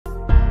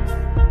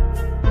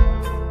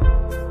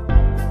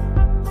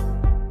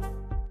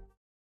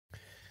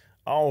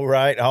All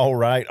right, all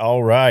right,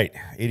 all right.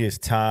 It is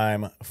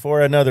time for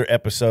another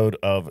episode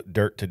of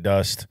Dirt to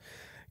Dust,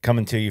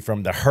 coming to you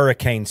from the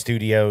Hurricane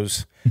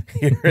Studios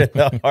here in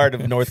the heart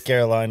of North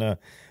Carolina.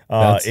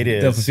 It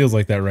is. Definitely feels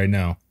like that right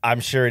now.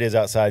 I'm sure it is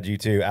outside you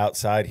too.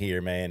 Outside here,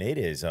 man, it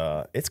is.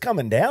 It's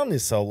coming down.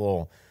 This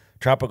little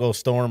tropical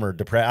storm or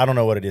depression. I don't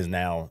know what it is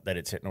now that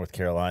it's hit North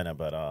Carolina,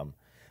 but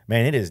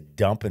man, it is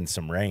dumping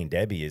some rain.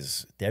 Debbie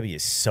is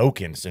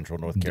soaking Central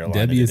North Carolina.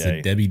 Debbie today. is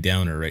a Debbie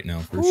Downer right now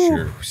for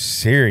sure.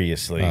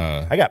 Seriously,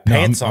 I got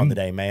pants on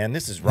today, man.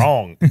 This is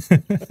wrong.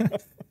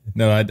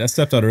 No, I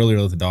stepped out earlier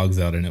to let the dogs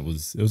out, and it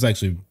was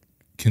actually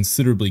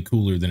considerably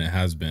cooler than it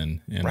has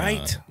been. And,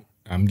 right.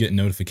 I'm getting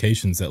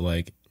notifications that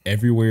like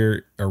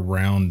everywhere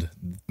around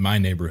my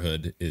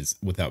neighborhood is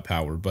without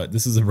power, but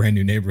this is a brand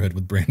new neighborhood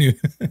with brand new.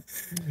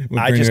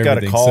 I just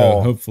got a call.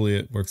 So hopefully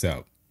it works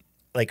out.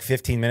 Like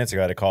 15 minutes ago,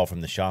 I had a call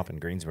from the shop in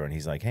Greensboro, and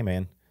he's like, "Hey,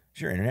 man,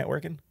 is your internet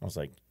working?" I was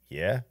like,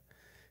 "Yeah."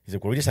 He's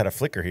like, "Well, we just had a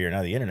flicker here.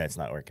 Now the internet's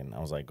not working." I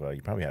was like, "Well,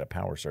 you probably had a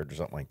power surge or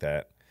something like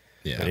that."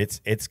 Yeah, but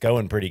it's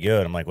going pretty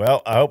good. I'm like,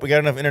 "Well, I hope we got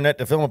enough internet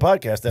to film a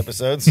podcast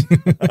episodes."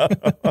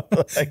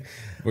 Like,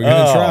 we're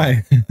gonna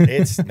try.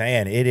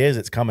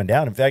 It's coming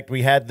down. In fact,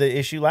 we had the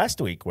issue last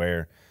week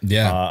where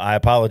I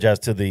apologize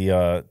to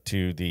the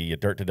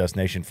Dirt to Dust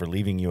Nation for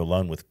leaving you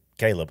alone with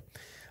Caleb,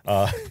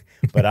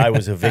 but I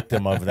was a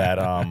victim of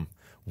that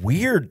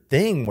weird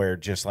thing where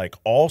just like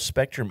all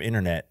Spectrum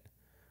internet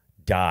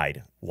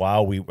died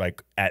while we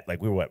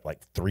we were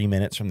 3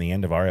 minutes from the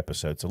end of our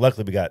episode. So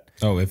luckily we got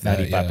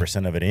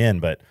 95% of it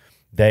in, but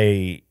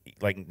they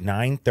like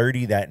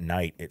 9:30 that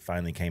night it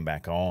finally came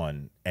back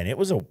on, and it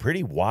was a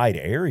pretty wide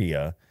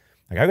area.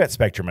 Like I got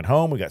Spectrum at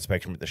home, we got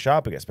Spectrum at the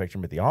shop, we got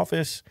Spectrum at the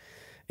office.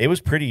 It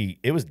was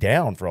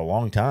down for a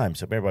long time.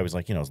 So everybody was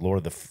like, it's Lord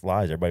of the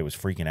Flies. Everybody was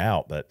freaking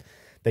out, but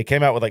they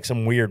came out with like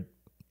some weird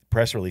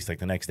press release like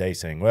the next day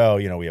saying, well,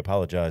 we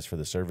apologize for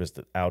the service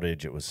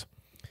outage. It was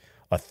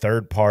a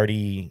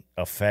third-party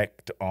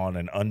effect on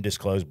an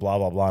undisclosed blah,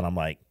 blah, blah. And I'm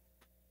like,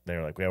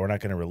 they're like, we're not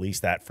going to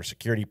release that for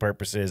security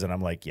purposes. And I'm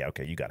like, yeah,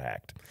 okay, you got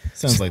hacked.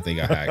 Sounds like they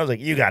got hacked. I was like,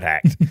 you got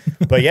hacked.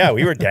 But yeah,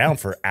 we were down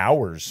for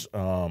hours.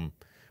 There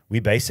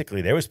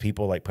was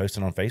people like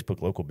posting on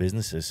Facebook, local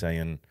businesses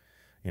saying,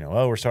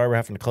 oh, we're sorry we're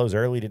having to close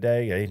early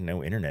today.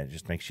 No internet. It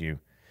just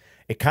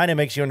it kind of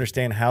makes you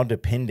understand how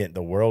dependent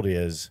the world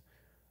is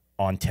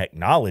on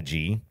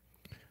technology.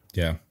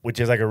 Yeah. Which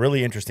is like a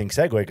really interesting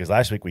segue because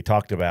last week we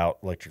talked about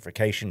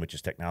electrification, which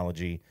is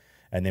technology,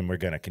 and then we're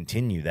going to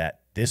continue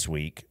that this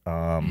week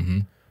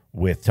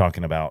with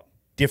talking about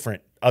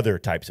different other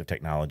types of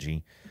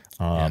technology.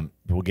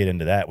 We'll get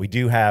into that. We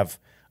do have,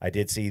 I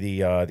did see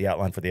the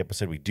outline for the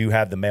episode. We do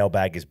have the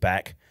mailbag is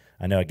back.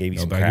 I know I gave you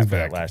some crap for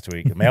that last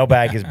week. The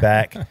mailbag is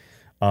back.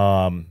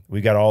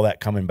 We got all that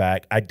coming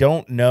back. I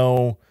don't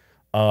know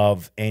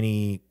of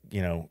any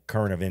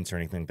current events or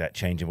anything like that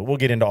changing, but we'll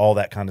get into all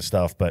that kind of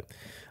stuff. But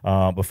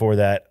before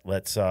that,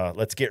 let's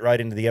get right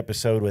into the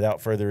episode.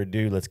 Without further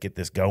ado, let's get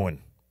this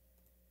going.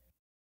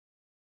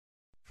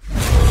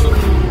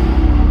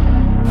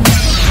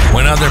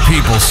 When other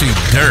people see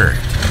dirt,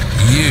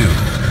 you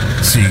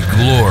see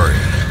glory.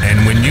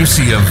 And when you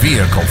see a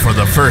vehicle for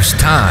the first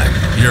time,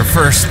 your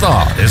first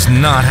thought is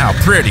not how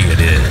pretty it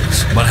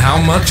is, but how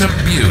much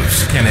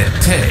abuse can it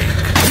take?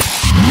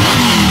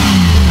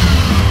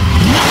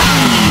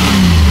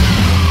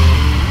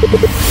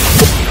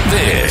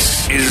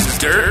 This is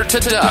Dirt to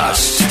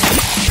Dust,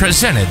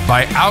 presented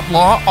by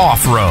Outlaw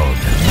Offroad.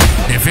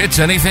 If it's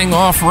anything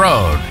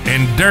off-road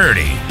and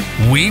dirty,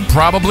 we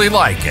probably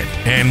like it,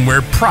 and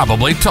we're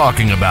probably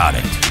talking about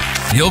it.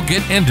 You'll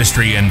get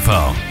industry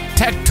info,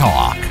 tech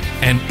talk,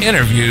 and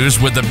interviews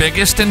with the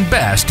biggest and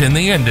best in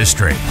the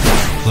industry.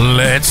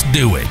 Let's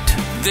do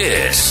it.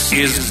 This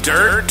is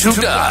Dirt to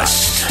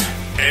Dust.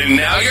 And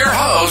now your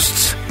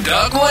hosts,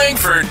 Doug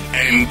Langford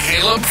and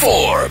Caleb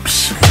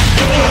Forbes.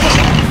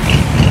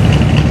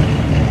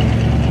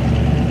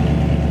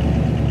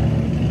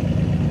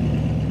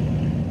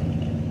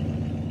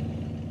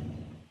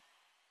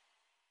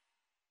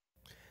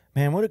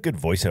 Man, what a good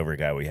voiceover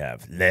guy we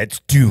have. Let's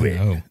do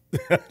it.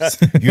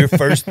 Your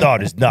first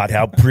thought is not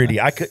how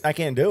pretty. I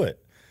can't do it.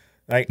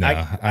 Like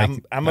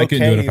I'm I okay could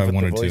do it if I with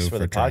wanted the voice to for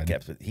the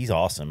podcast, but he's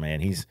awesome,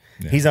 man. He's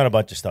done a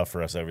bunch of stuff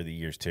for us over the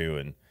years too,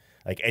 and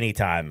like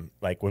anytime,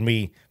 like when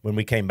we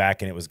came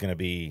back and it was going to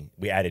be,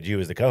 we added you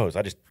as the co-host.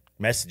 I just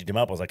messaged him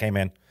up. I was like, hey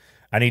man,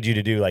 I need you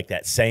to do like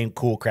that same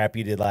cool crap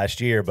you did last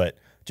year, but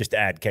just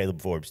add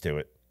Caleb Forbes to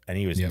it. And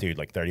he was dude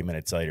like 30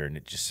 minutes later, and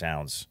it just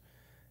sounds.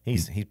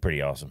 He's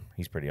pretty awesome.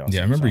 He's pretty awesome. Yeah,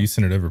 I remember you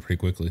sent it over pretty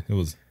quickly. It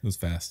was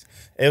fast.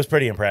 It was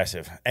pretty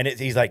impressive. And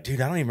he's like, dude,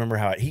 I don't even remember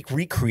how he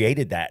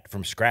recreated that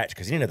from scratch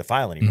because he didn't have the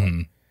file anymore.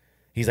 Mm-hmm.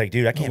 He's like,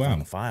 dude, I can't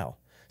find the file.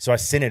 So I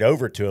sent it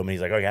over to him, and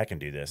he's like, okay, I can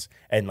do this.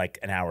 And like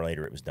an hour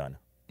later, it was done.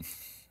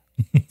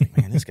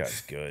 Man, this guy's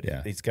good.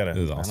 Yeah, he's got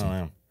awesome. I don't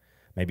know.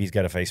 Maybe he's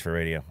got a face for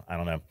radio. I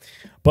don't know.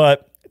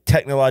 But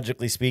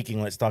technologically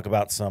speaking, let's talk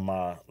about some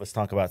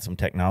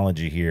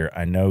technology here.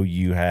 I know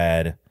you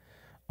had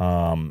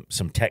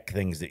some tech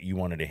things that you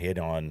wanted to hit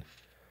on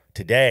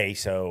today.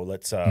 So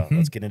let's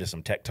get into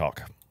some tech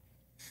talk.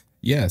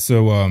 Yeah.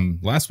 So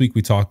last week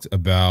we talked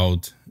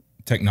about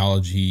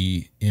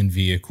technology in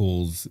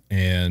vehicles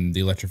and the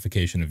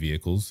electrification of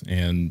vehicles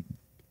and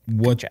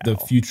what the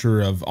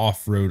future of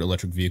off-road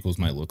electric vehicles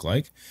might look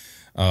like.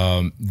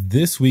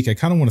 This week, I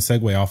kind of want to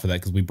segue off of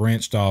that because we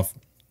branched off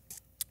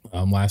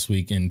last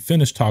week and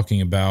finished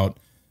talking about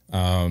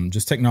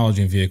just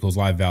technology in vehicles,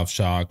 live valve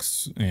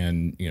shocks,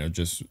 and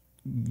just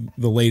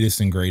the latest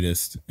and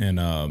greatest.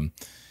 And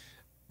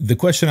the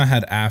question I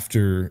had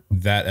after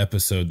that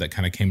episode that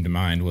kind of came to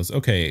mind was,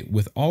 okay,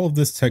 with all of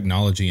this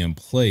technology in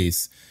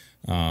place,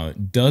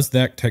 does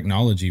that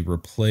technology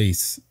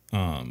replace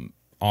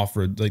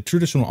off-road, like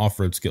traditional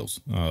off-road skills,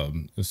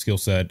 the skill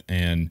set?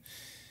 And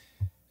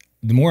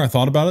the more I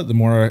thought about it, the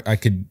more I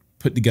could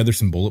put together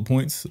some bullet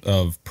points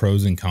of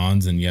pros and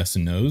cons and yes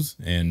and no's.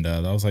 And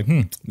I was like,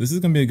 this is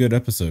going to be a good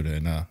episode.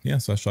 And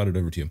so I shot it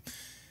over to you.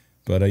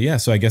 But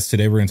so I guess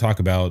today we're going to talk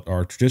about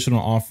our traditional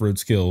off-road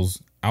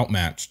skills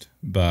outmatched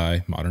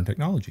by modern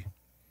technology.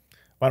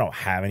 Well, I don't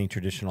have any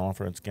traditional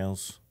off-road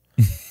skills.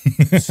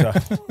 So,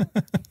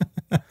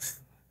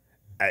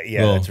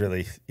 that's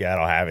really, I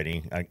don't have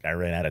any. I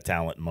ran out of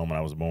talent the moment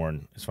I was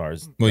born as far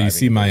as. Well, you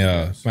see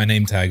my my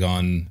name tag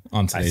on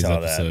today's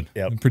episode.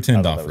 Yep.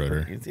 Pretend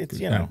off-roader.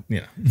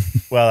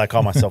 It's Well, I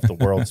call myself the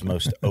world's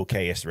most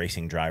okayest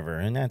racing driver,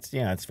 and that's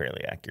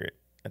fairly accurate.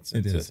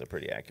 It's a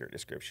pretty accurate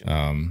description.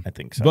 I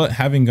think so. But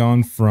having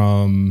gone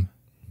from,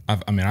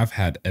 I've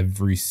had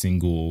every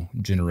single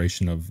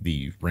generation of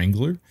the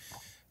Wrangler.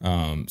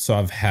 So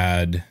I've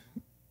had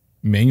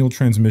manual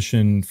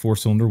transmission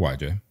 4-cylinder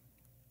YJ.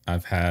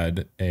 I've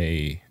had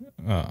a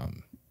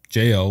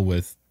JL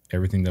with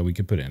everything that we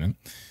could put in it,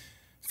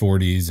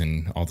 40s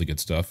and all the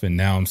good stuff. And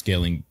now I'm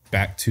scaling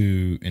back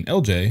to an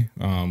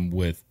LJ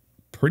with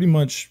pretty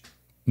much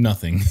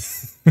nothing.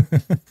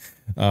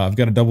 I've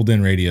got a double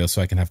DIN radio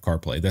so I can have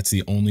CarPlay. That's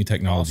the only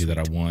technology that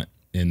I want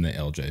in the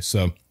LJ.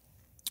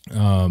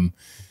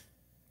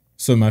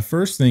 So my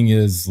first thing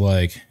is,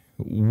 like,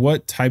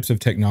 what types of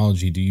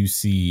technology do you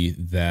see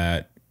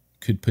that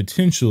could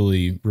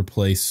potentially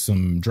replace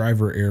some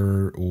driver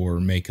error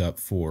or make up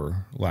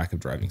for lack of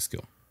driving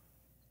skill?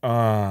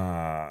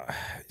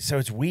 So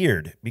it's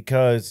weird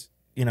because,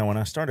 when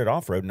I started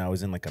off-road and I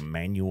was in like a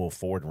manual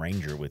Ford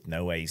Ranger with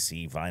no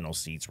AC, vinyl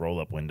seats,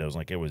 roll-up windows,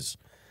 like there was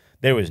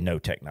no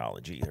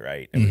technology,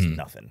 right? It was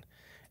nothing.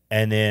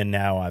 And then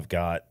now I've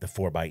got the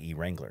 4xe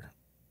Wrangler.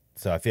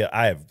 So I feel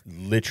I have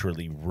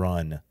literally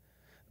run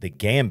the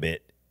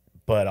gambit,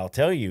 but I'll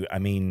tell you,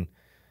 the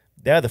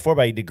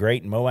 4xe did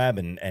great in Moab,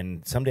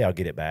 and someday I'll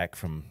get it back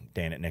from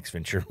Dan at Next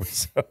Venture.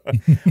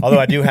 Although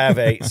I do have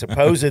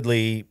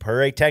supposedly,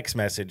 per a text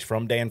message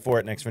from Dan Ford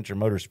at Next Venture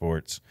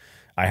Motorsports,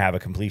 I have a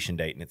completion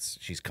date, and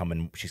she's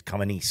coming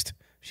east.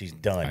 She's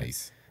done.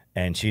 Nice.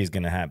 And she's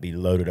going to be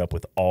loaded up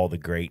with all the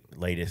great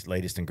latest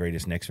and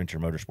greatest Next Venture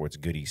Motorsports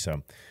goodies.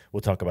 So we'll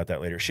talk about that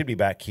later. It should be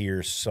back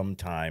here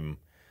sometime.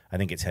 I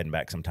think it's heading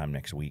back sometime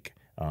next week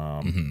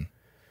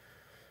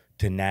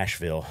to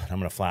Nashville. I'm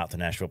going to fly out to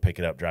Nashville, pick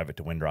it up, drive it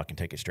to Windrock, and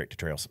take it straight to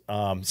trails.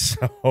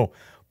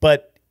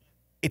 But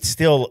it's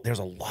still, there's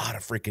a lot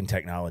of freaking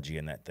technology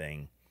in that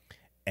thing,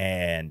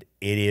 and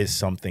it is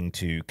something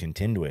to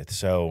contend with.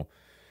 So,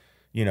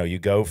 you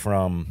go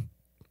from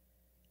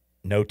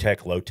no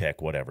tech, low tech,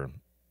 whatever,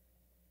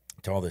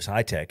 to all this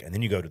high tech, and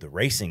then you go to the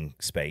racing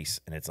space,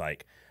 and it's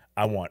like,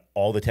 I want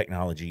all the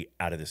technology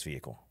out of this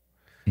vehicle.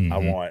 I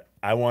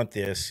want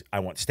this. I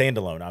want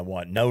standalone.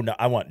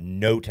 I want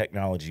no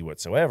technology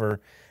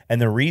whatsoever. And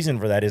the reason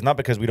for that is not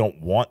because we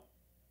don't want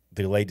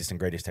the latest and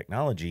greatest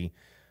technology,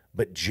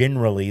 but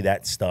generally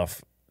that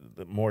stuff,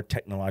 the more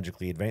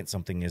technologically advanced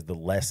something is, the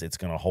less it's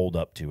going to hold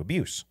up to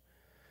abuse.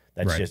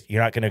 That's just,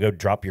 you're not going to go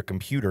drop your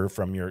computer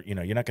from your,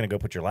 you're not going to go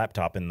put your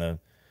laptop in the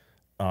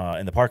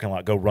parking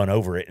lot, go run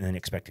over it, and then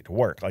expect it to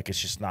work. Like,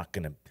 it's just not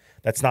going to,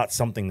 that's not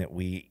something that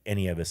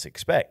any of us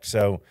expect.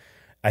 So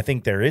I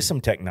think there is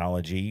some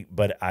technology,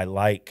 but I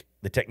like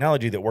the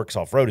technology that works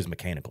off-road is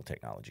mechanical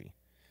technology.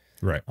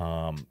 Right.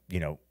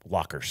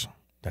 Lockers,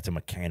 that's a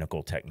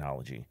mechanical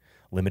technology.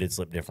 Limited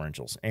slip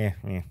differentials,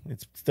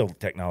 it's still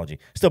technology.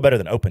 Still better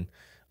than open.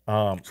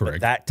 Correct.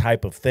 But that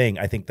type of thing,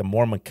 I think the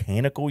more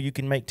mechanical you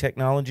can make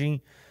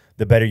technology,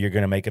 the better you're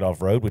going to make it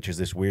off-road, which is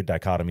this weird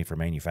dichotomy for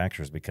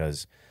manufacturers,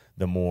 because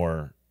the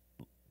more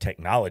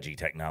technology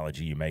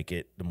you make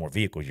it, the more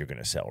vehicles you're going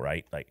to sell,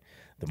 right? Like,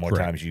 the more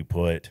times you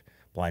put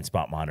blind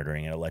spot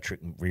monitoring and electric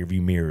rear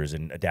view mirrors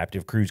and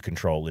adaptive cruise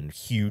control and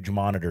huge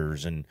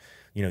monitors and,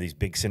 these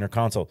big center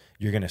console,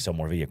 you're going to sell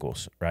more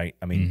vehicles, right?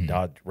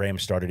 Dodge Ram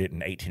started it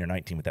in 18 or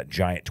 19 with that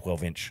giant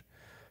 12-inch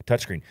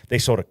touchscreen. They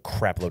sold a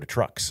crap load of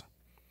trucks.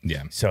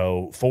 Yeah.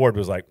 So Ford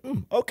was like,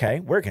 okay,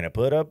 we're going to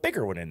put a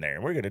bigger one in there.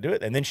 We're going to do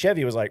it. And then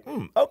Chevy was like,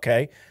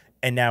 okay.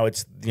 And now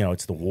it's,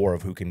 it's the war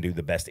of who can do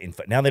the best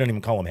info. Now they don't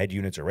even call them head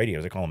units or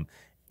radios. They call them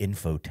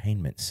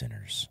infotainment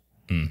centers.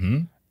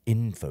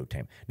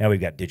 Infotainment. Now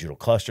we've got digital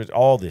clusters,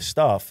 all this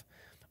stuff.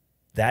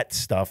 That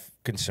stuff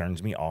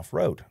concerns me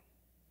off-road.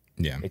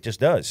 Yeah. It just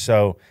does.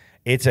 So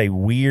it's a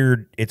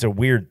weird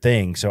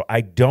thing. So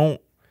I don't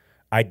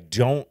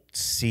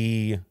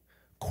see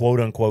quote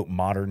unquote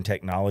modern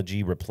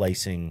technology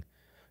replacing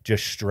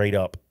just straight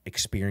up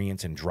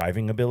experience and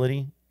driving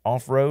ability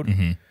off-road.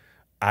 Mm-hmm.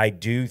 I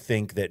do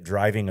think that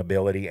driving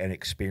ability and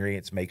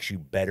experience makes you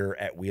better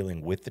at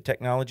wheeling with the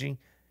technology.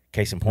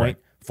 Case in point,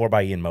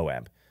 4xe in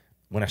Moab.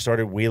 When I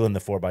started wheeling the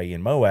 4xe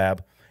in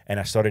Moab and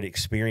I started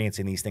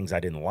experiencing these things I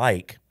didn't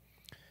like,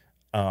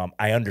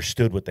 I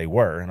understood what they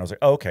were. And I was like,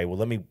 oh, okay, well,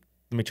 let me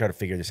try to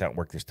figure this out and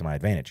work this to my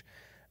advantage.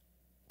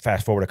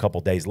 Fast forward a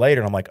couple days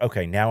later, and I'm like,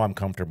 okay, now I'm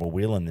comfortable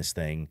wheeling this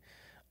thing.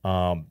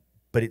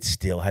 But it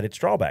still had its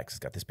drawbacks. It's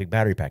got this big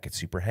battery pack. It's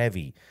super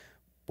heavy.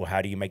 Well,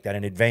 how do you make that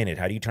an advantage?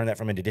 How do you turn that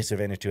from a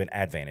disadvantage to an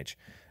advantage?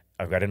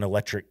 I've got an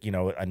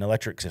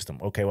electric system.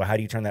 Okay, well, how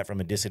do you turn that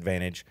from a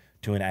disadvantage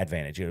to an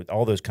advantage?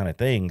 All those kind of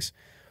things.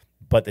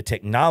 But the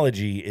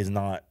technology is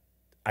not.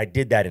 I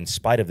did that in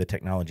spite of the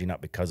technology,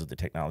 not because of the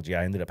technology.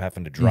 I ended up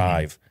having to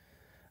drive,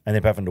 and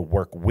then having to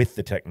work with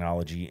the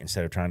technology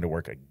instead of trying to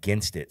work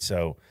against it.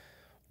 So,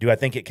 do I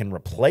think it can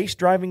replace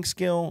driving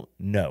skill?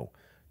 No.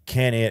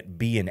 Can it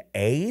be an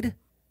aid?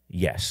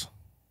 Yes.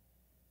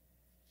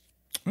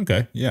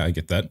 Okay. Yeah, I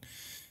get that.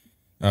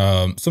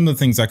 Some of the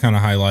things I kind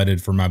of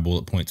highlighted for my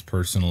bullet points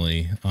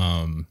personally,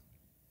 and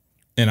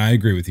I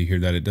agree with you here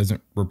that it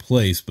doesn't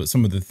replace, but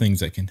some of the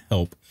things that can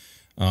help,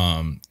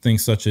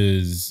 things such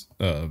as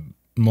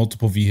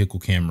multiple vehicle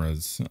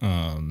cameras,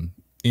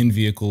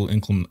 in-vehicle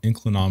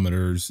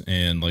inclinometers,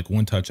 and like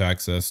one-touch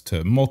access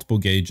to multiple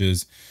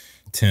gauges,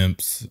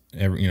 temps,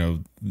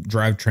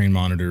 drivetrain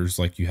monitors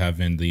like you have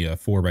in the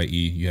 4xe.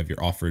 You have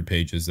your off-road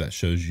pages that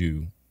shows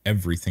you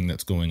everything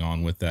that's going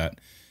on with that,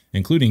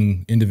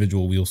 including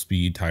individual wheel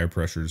speed, tire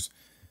pressures.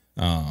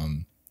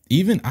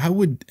 Even I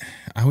would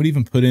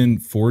even put in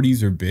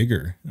 40s or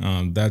bigger.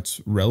 That's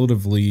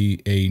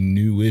relatively a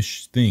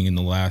newish thing in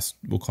the last,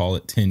 we'll call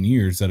it 10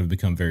 years, that have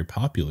become very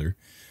popular.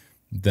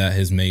 That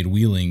has made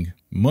wheeling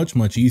much,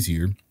 much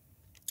easier.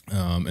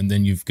 And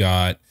then you've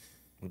got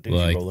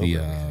like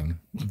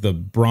the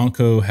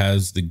Bronco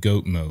has the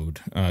goat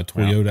mode.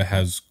 Toyota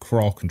has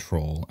crawl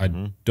control.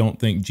 I don't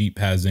think Jeep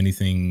has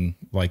anything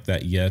like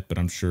that yet, but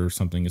I'm sure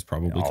something is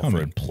probably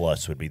coming. Offroad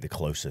Plus would be the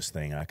closest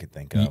thing I could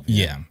think of.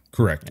 Yeah,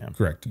 correct.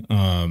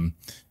 And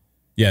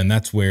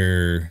that's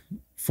where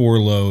for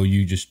low,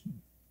 you just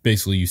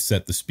basically you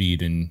set the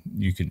speed and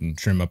you can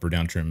trim up or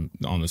down trim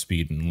on the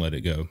speed and let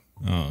it go.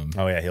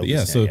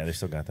 They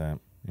still got that.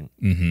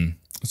 Yeah.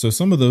 So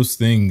some of those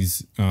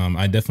things,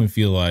 I definitely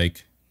feel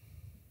like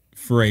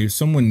for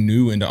someone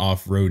new into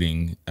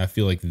off-roading, I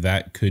feel like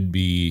that could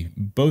be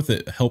both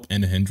a help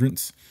and a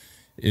hindrance.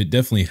 It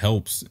definitely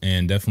helps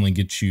and definitely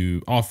gets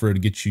you off-road,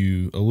 get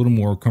you a little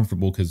more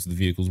comfortable because the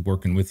vehicle's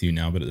working with you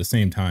now. But at the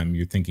same time,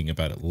 you're thinking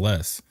about it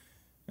less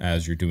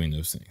as you're doing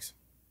those things.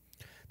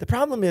 The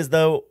problem is,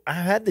 though,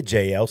 I've had the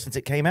JL since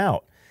it came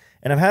out,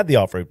 and I've had the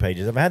off-road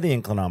pages. I've had the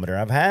inclinometer.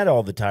 I've had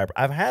all the tire.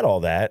 I've had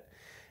all that.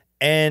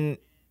 And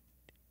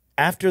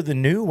after the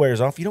new wears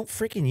off, you don't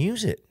freaking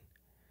use it.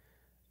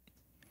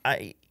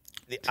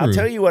 I'll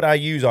tell you what I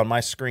use on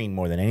my screen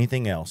more than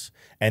anything else.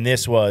 And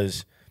this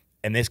goes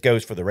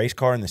for the race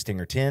car and the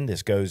Stinger 10.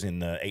 This goes in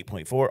the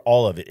 8.4.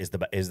 All of it is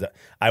the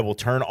I will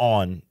turn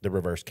on the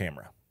reverse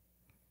camera.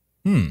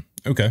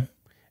 Okay.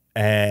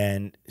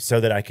 And so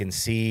that I can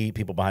see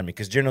people behind me.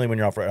 Because generally when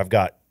you're off road,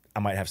 I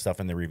might have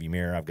stuff in the rearview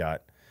mirror. I've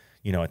got,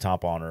 a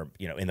top on, or,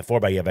 in the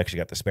 4xe, I've actually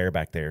got the spare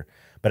back there.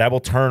 But I will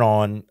turn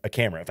on a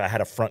camera. If I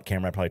had a front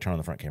camera, I'd probably turn on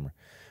the front camera.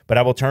 But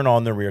I will turn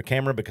on the rear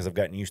camera because I've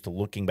gotten used to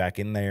looking back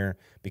in there,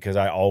 because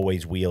I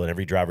always wheel. At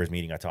every driver's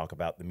meeting, I talk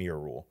about the mirror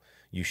rule.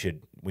 You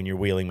should, when you're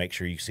wheeling, make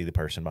sure you see the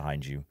person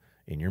behind you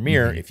in your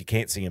mirror. If you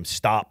can't see him,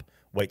 stop,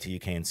 wait till you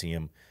can see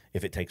him.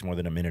 If it takes more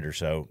than a minute or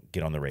so,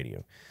 get on the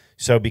radio.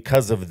 So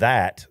because of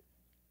that,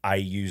 I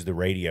use the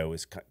radio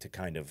to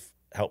kind of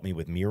help me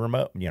with mirror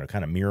mode,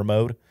 kind of mirror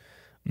mode.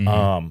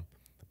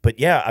 But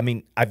yeah, I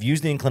mean, I've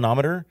used the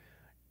inclinometer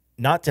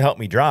not to help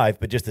me drive,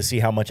 but just to see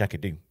how much I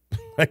could do.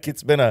 Like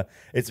it's been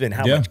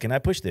how much can I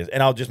push this?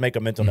 And I'll just make a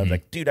mental note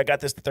like, dude, I got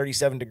this to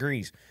 37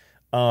 degrees.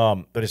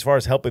 But as far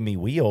as helping me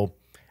wheel,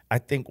 I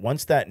think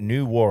once that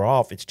new wore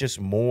off, it's just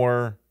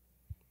more,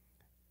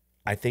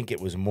 I think it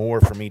was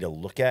more for me to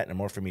look at and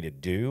more for me to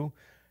do.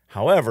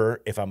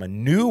 However, if I'm a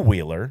new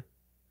wheeler,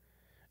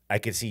 I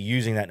could see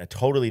using that in a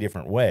totally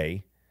different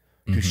way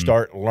to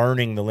start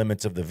learning the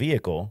limits of the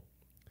vehicle,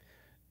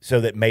 so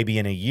that maybe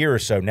in a year or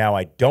so now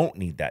I don't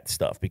need that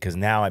stuff, because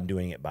now I'm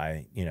doing it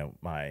by,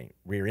 my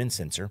rear end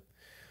sensor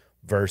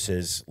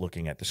versus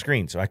looking at the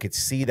screen. So I could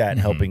see that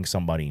helping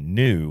somebody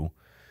new,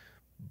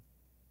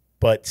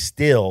 but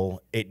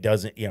still it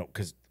doesn't,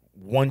 because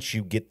once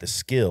you get the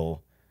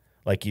skill,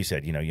 like you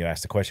said, you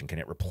asked the question, can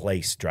it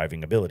replace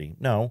driving ability?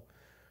 No.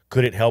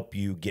 Could it help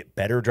you get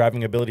better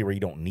driving ability where you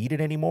don't need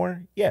it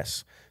anymore?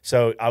 Yes.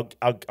 So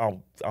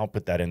I'll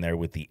put that in there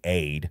with the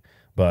aid.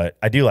 But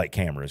I do like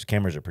cameras.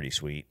 Cameras are pretty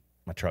sweet.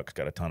 My truck's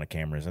got a ton of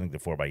cameras. I think the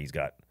 4xe's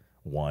got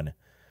one.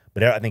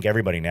 But I think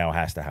everybody now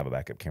has to have a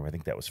backup camera. I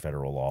think that was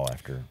federal law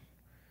after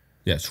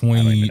Yeah, I don't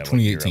even know what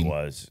year 2018. it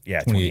was. Yeah,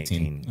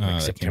 2018.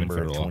 Like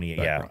September of 20.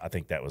 Yeah, I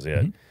think that was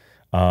it.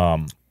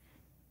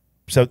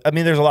 So, I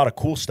mean, there's a lot of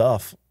cool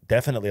stuff.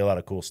 Definitely a lot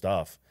of cool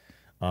stuff.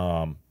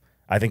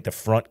 I think the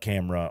front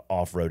camera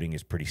off-roading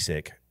is pretty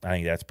sick. I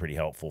think that's pretty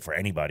helpful for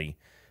anybody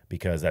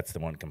because that's the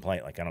one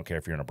complaint. Like, I don't care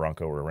if you're in a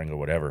Bronco or a Wrangler,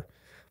 whatever.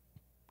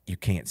 You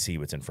can't see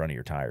what's in front of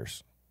your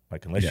tires.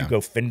 Like, unless you go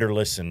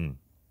fenderless and,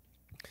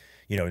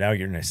 now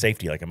you're in a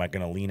safety. Like, am I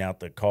going to lean out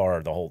the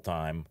car the whole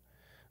time?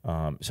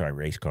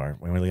 Race car.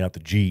 When we lean out the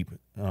Jeep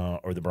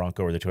or the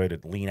Bronco or the Toyota,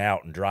 lean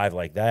out and drive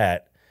like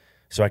that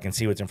so I can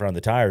see what's in front of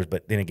the tires.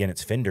 But then again,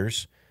 it's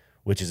fenders,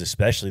 which is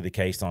especially the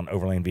case on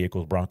overland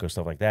vehicles, Bronco,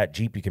 stuff like that.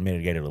 Jeep, you can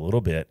mitigate it a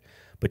little bit,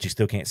 but you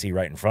still can't see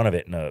right in front of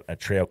it, and a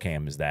trail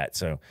cam is that.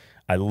 So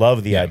I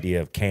love the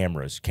idea of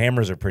cameras.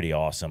 Cameras are pretty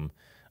awesome.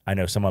 I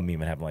know some of them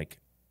even have, like,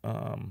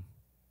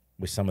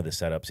 with some of the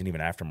setups and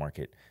even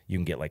aftermarket, you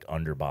can get, like,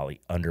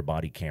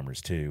 underbody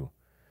cameras too,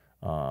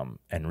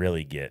 and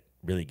really get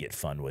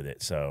fun with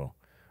it. So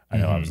I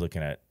know I was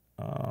looking at,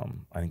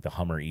 I think the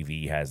Hummer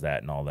EV has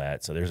that and all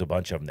that. So there's a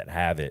bunch of them that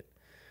have it.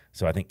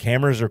 So I think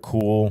cameras are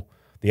cool.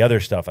 The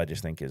other stuff I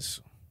just think is,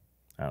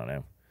 I don't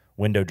know,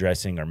 window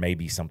dressing or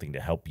maybe something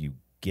to help you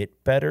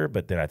get better.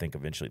 But then I think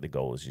eventually the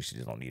goal is you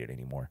just don't need it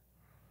anymore.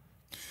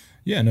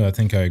 Yeah, no, I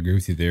think I agree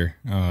with you there.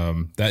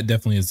 That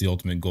definitely is the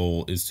ultimate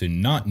goal, is to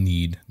not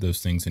need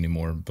those things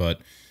anymore. But,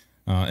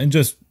 and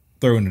just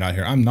throwing it out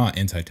here, I'm not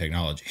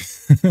anti-technology.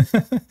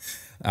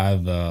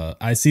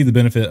 I see the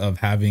benefit of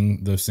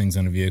having those things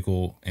on a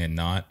vehicle and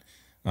not.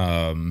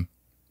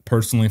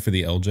 Personally, for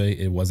the LJ,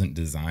 it wasn't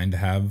designed to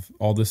have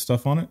all this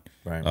stuff on it.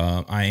 Right.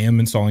 I am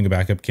installing a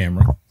backup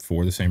camera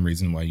for the same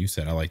reason why you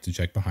said I like to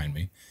check behind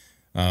me.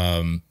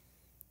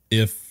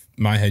 If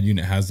my head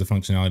unit has the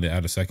functionality to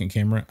add a second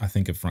camera, I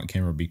think a front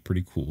camera would be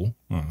pretty cool.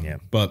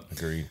 But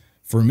agreed.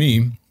 For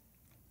me,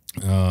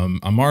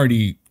 I'm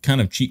already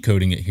kind of cheat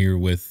coding it here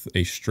with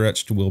a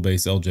stretched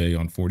wheelbase LJ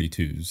on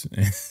 42s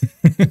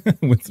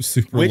with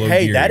super low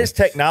gear. That is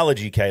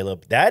technology,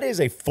 Caleb. That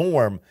is a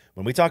form.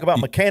 When we talk about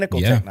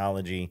mechanical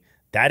technology,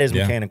 that is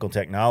mechanical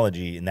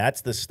technology, and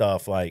that's the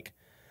stuff. Like,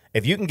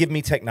 if you can give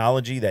me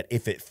technology that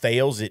if it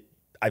fails,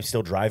 I'm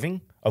still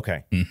driving.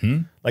 Okay.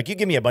 Like, you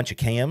give me a bunch of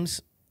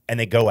cams and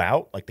they go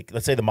out. Like,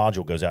 let's say the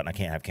module goes out and I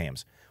can't have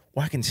cams.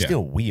 Well, I can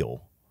still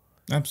wheel.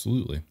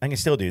 Absolutely. I can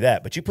still do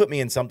that. But you put me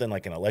in something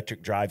like an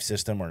electric drive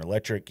system or an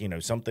electric,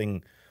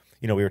 something,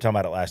 we were talking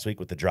about it last week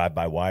with the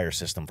drive-by-wire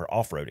system for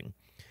off-roading.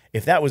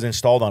 If that was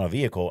installed on a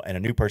vehicle and a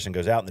new person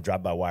goes out and the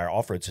drive-by-wire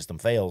off-road system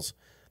fails,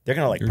 they're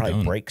going to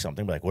probably break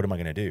something. Be like, what am I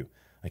going to do?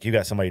 Like, you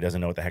got somebody who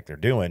doesn't know what the heck they're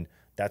doing.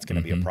 That's going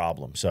to be a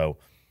problem. So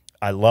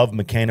I love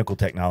mechanical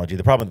technology.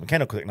 The problem with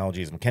mechanical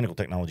technology is mechanical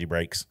technology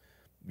breaks,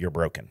 you're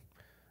broken.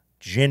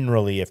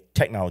 Generally, if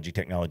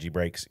technology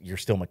breaks, you're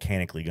still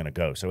mechanically going to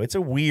go. So it's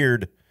a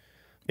weird,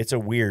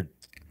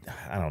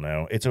 I don't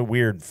know. It's a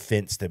weird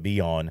fence to be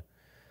on.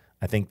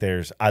 I think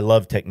I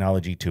love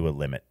technology to a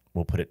limit.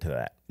 We'll put it to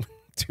that,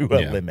 to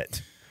a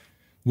limit.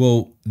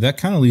 Well, that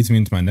kind of leads me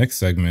into my next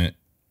segment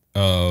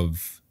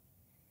of,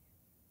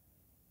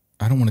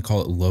 I don't want to call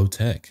it low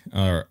tech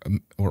or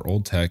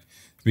old tech,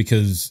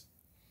 because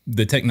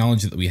the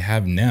technology that we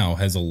have now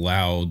has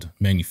allowed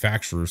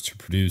manufacturers to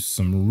produce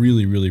some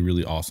really, really,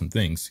 really awesome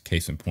things.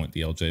 Case in point,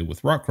 the LJ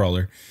with Rock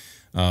Crawler.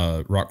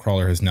 Rock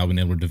Crawler has now been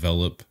able to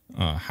develop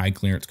high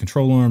clearance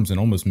control arms and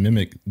almost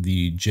mimic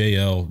the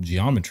JL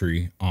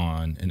geometry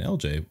on an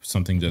LJ,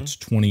 something that's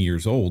 20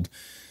 years old,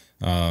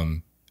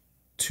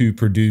 to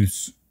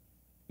produce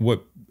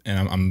what,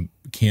 and I'm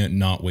can't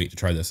not wait to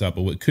try this out,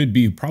 but what could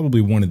be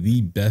probably one of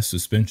the best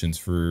suspensions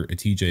for a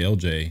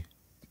TJ-LJ,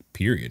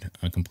 period.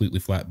 A completely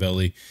flat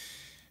belly.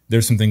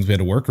 There's some things we had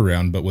to work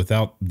around, but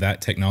without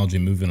that technology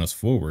moving us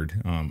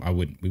forward,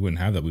 we wouldn't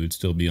have that. We would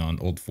still be on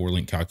old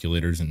 4-link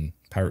calculators and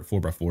Pirate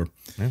 4x4.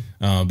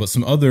 Yeah. But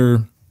some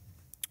other,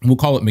 we'll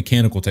call it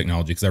mechanical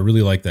technology, because I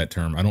really like that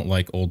term. I don't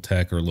like old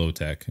tech or low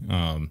tech.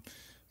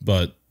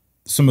 But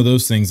some of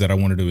those things that I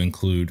wanted to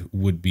include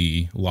would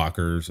be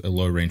lockers, a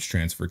low range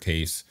transfer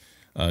case,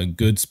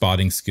 good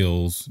spotting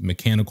skills,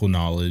 mechanical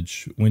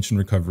knowledge, winch and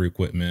recovery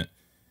equipment.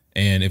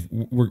 And if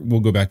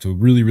we'll go back to a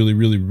really, really,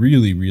 really,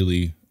 really,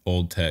 really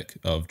old tech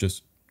of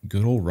just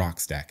good old rock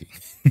stacking.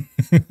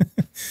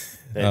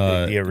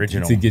 The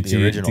original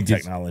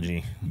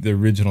technology. The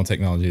original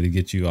technology to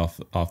get you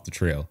off the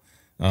trail.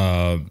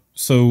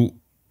 So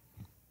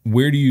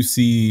where do you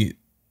see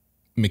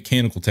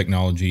mechanical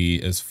technology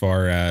as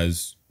far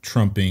as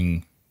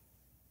trumping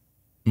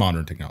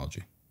modern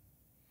technology?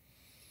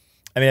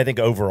 I mean, I think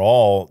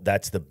overall,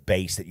 that's the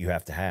base that you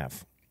have to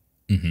have.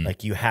 Mm-hmm.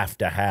 Like, you have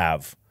to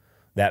have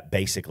that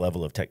basic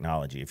level of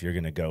technology if you're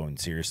going to go in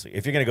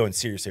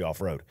seriously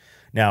off-road.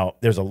 Now,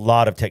 there's a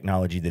lot of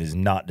technology that is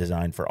not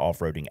designed for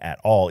off-roading at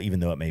all,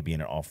 even though it may be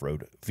in an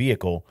off-road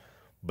vehicle,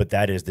 but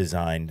that is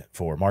designed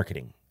for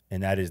marketing,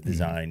 and that is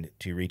designed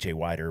to reach a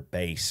wider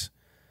base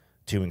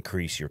to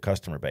increase your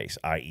customer base,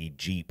 i.e.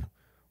 Jeep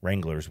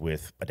Wranglers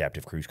with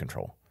adaptive cruise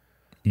control.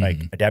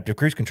 Like adaptive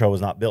cruise control was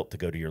not built to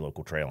go to your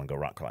local trail and go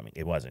rock climbing.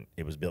 It wasn't.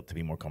 It was built to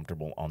be more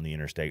comfortable on the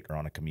interstate or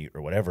on a commute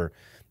or whatever,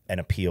 and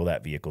appeal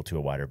that vehicle to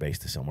a wider base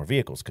to sell more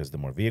vehicles. Because the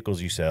more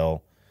vehicles you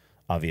sell,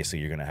 obviously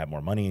you're going to have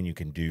more money, and you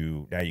can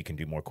do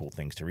more cool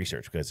things to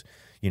research. Because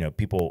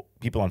people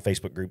on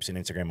Facebook groups and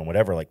Instagram and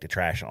whatever like to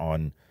trash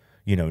on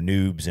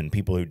noobs and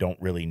people who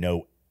don't really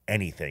know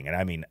anything. And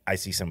I mean, I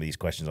see some of these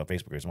questions on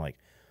Facebook groups. I'm like,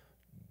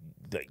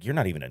 you're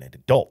not even an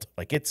adult.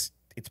 Like it's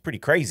pretty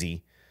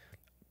crazy,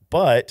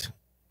 but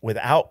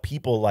without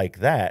people like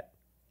that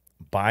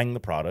buying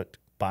the product,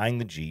 buying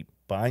the Jeep,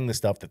 buying the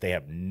stuff that they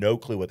have no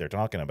clue what they're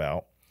talking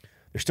about,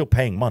 they're still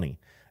paying money.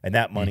 And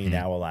that money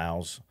now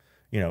allows,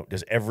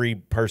 does every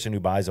person who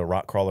buys a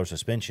rock crawler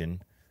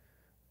suspension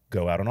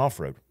go out on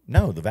off-road?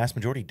 No, the vast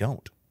majority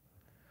don't.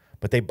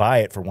 But they buy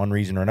it for one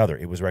reason or another.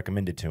 It was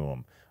recommended to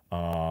them.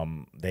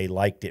 They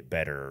liked it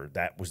better.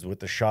 That was what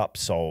the shop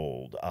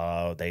sold.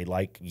 They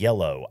like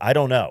yellow. I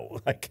don't know.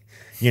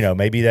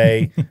 Maybe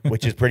they,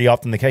 which is pretty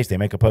often the case, they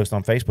make a post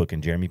on Facebook,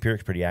 and Jeremy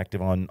Pierrick's pretty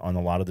active on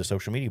a lot of the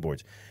social media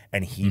boards,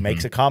 and he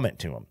makes a comment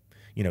to them.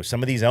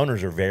 Some of these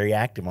owners are very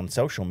active on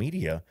social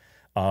media.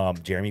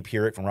 Jeremy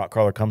Pierrick from Rock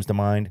Crawler comes to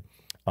mind.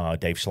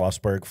 Dave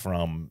Schlossberg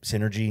from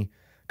Synergy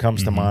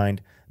comes to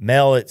mind.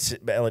 Mel at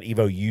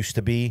Evo used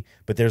to be,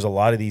 but there's a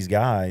lot of these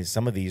guys.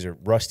 Some of these are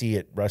Rusty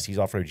at Rusty's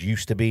Off-Road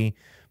used to be,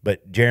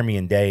 but Jeremy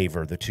and Dave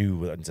are the two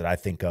ones that I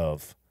think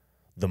of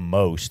the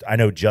most. I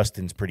know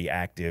Justin's pretty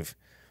active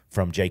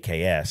from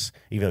JKS,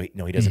 even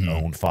though he doesn't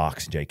own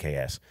Fox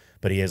JKS,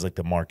 but he is like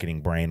the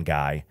marketing brand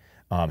guy.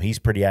 He's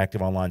pretty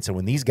active online. So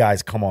when these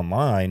guys come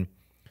online,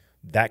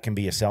 that can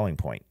be a selling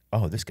point.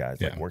 Oh, this guy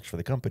works for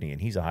the company,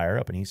 and he's a higher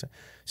up, and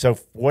so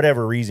for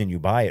whatever reason you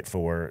buy it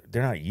for,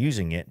 they're not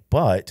using it,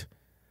 but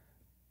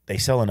they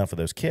sell enough of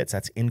those kits.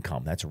 That's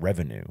income. That's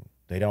revenue.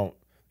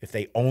 If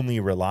they only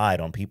relied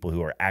on people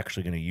who are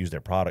actually going to use their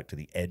product to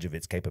the edge of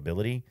its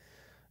capability,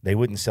 they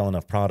wouldn't sell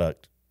enough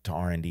product to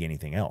R&D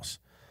anything else.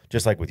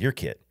 Just like with your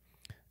kit,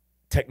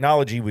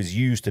 technology was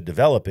used to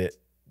develop it,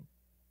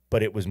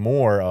 but it was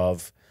more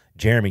of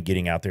Jeremy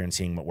getting out there and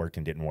seeing what worked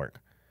and didn't work.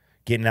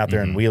 Getting out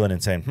there and wheeling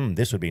and saying,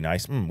 this would be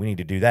nice. We need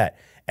to do that.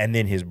 And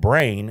then his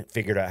brain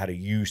figured out how to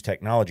use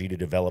technology to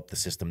develop the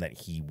system that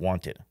he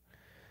wanted.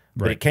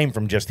 But it came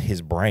from just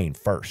his brain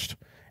first.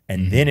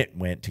 And then it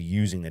went to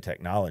using the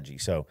technology.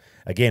 So,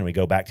 again, we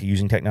go back to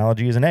using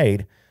technology as an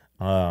aid.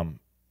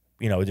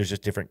 There's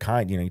just different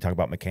kind. You talk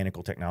about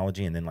mechanical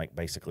technology and then, like,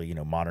 basically,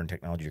 modern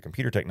technology or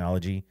computer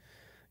technology.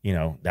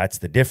 That's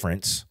the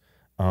difference.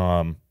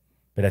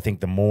 But I think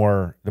the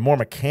more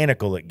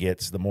mechanical it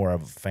gets, the more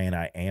of a fan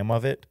I am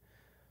of it.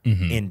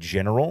 In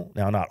general.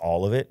 Now, not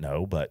all of it,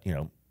 no, but,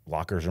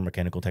 lockers are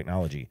mechanical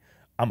technology.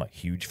 I'm a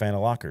huge fan of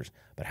lockers.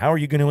 But how are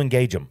you going to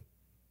engage them?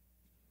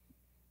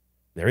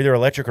 They're either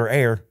electric or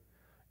air.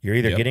 You're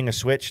either getting a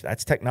switch.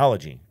 That's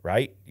technology,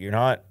 right? You're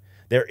not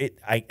there.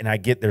 I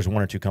get there's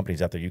one or two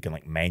companies out there you can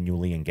like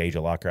manually engage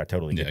a locker. I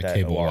totally get that.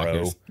 Cable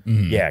lockers.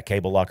 Yeah,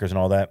 cable lockers and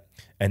all that.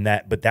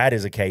 But that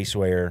is a case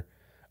where,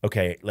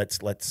 okay,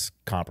 let's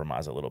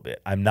compromise a little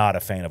bit. I'm not a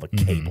fan of a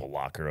cable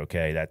locker.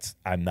 Okay,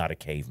 I'm not a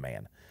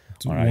caveman.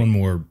 One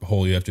more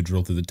hole you have to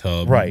drill through the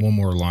tub. Right. One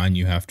more line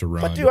you have to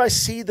run. But do I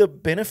see the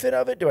benefit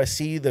of it? Do I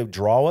see the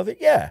draw of it?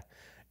 Yeah.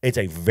 It's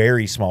a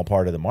very small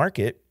part of the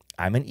market.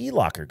 I'm an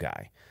e-locker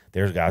guy.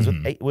 There's guys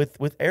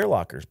with air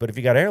lockers. But if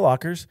you got air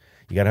lockers,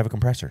 you got to have a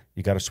compressor.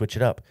 You got to switch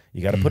it up.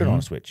 You got to put it on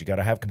a switch. You got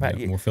to have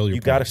capacity.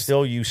 You got to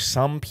still use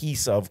some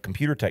piece of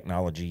computer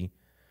technology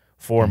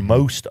for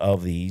most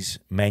of these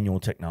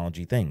manual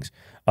technology things,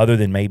 other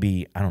than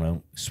maybe, I don't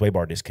know, sway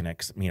bar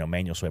disconnects,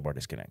 manual sway bar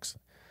disconnects.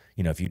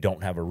 If you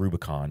don't have a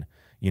Rubicon,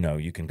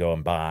 you can go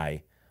and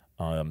buy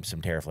some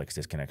Terraflex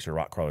disconnects or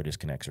Rock Crawler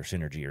disconnects or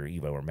Synergy or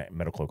Evo or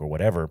Metal Cloak or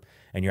whatever,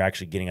 and you're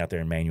actually getting out there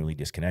and manually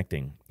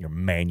disconnecting. You're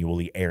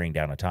manually airing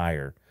down a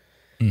tire.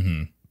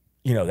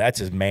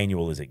 That's as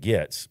manual as it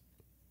gets.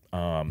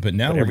 But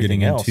now we're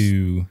getting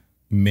into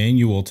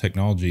manual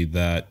technology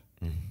that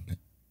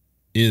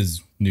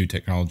is new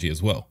technology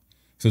as well.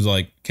 So it's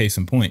like, case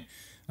in point,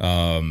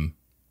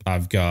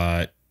 I've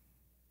got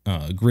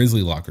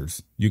Grizzly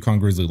lockers, Yukon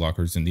Grizzly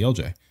lockers in the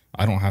LJ.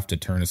 I don't have to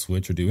turn a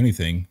switch or do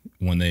anything.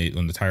 When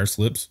the tire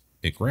slips,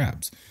 it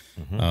grabs.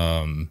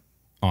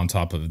 On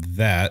top of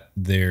that,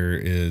 there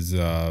is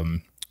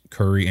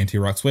Curry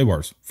anti-rock sway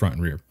bars, front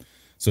and rear.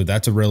 So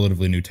that's a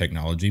relatively new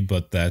technology,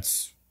 but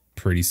that's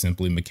pretty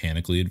simply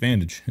mechanically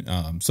advantage.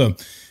 So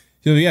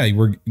yeah,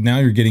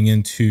 you're getting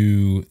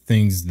into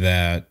things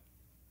that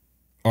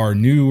are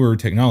newer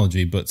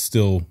technology, but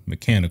still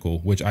mechanical,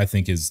 which I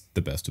think is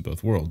the best of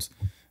both worlds.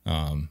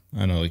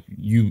 I know like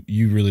you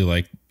really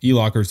like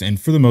e-lockers,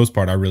 and for the most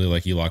part, I really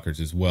like e-lockers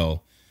as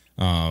well.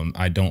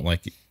 I don't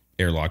like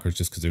air lockers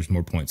just because there's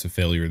more points of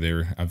failure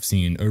there. I've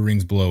seen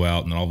O-rings blow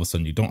out and then all of a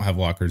sudden you don't have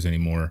lockers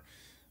anymore.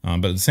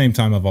 But at the same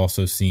time, I've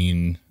also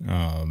seen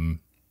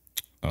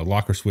a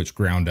locker switch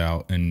ground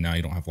out and now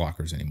you don't have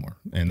lockers anymore.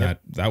 And that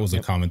was a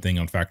common thing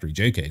on factory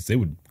JKs. They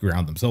would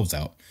ground themselves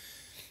out.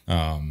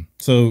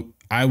 So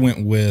I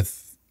went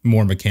with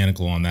more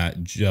mechanical on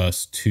that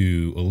just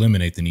to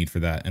eliminate the need for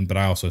that. But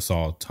I also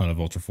saw a ton of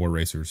Ultra 4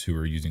 racers who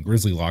are using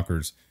Grizzly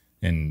lockers,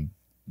 and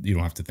you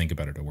don't have to think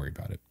about it or worry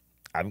about it.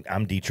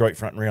 I'm Detroit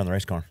front and rear on the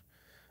race car,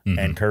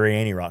 and Curry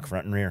Anti-Rock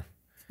front and rear.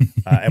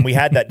 And we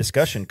had that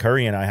discussion.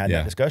 Curry and I had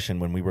that discussion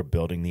when we were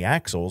building the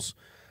axles.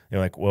 They're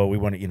like, well, we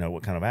want to,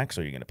 what kind of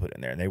axle are you going to put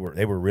in there? And they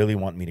were really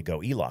wanting me to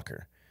go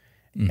E-locker.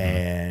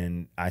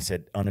 And I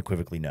said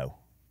unequivocally no.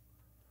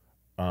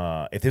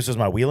 If this was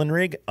my wheeling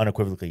rig,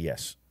 unequivocally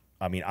yes.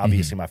 I mean,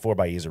 obviously my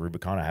 4xe is a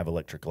Rubicon. I have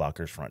electric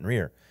lockers front and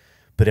rear.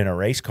 But in a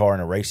race car, in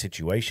a race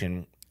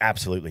situation,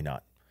 absolutely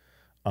not.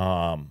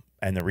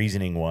 And the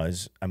reasoning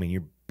was, I mean,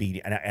 you're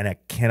beating, and I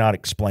cannot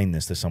explain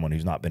this to someone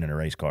who's not been in a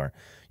race car.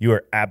 You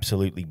are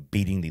absolutely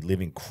beating the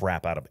living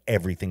crap out of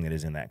everything that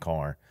is in that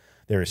car.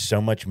 There is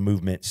so much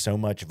movement, so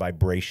much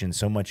vibration,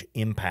 so much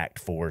impact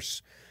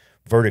force,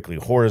 vertically,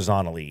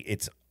 horizontally.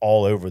 It's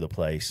all over the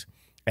place.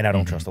 And I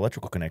don't trust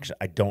electrical connection.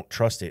 I don't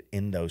trust it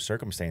in those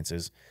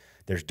circumstances.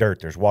 There's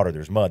dirt, there's water,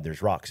 there's mud,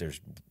 there's rocks, there's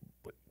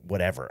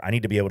whatever. I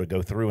need to be able to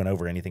go through and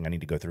over anything I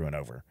need to go through and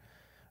over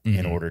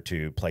in order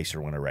to place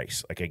or win a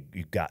race. Like,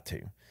 you've got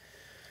to.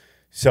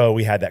 So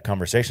we had that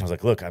conversation. I was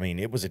like, look, I mean,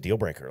 it was a deal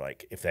breaker.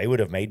 Like, if they would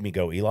have made me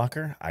go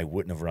E-locker, I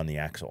wouldn't have run the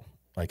axle.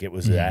 Like, it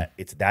was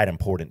it's that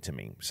important to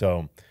me.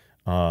 So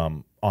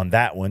on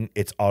that one,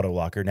 it's auto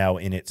locker. Now,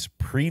 in its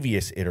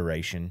previous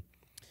iteration,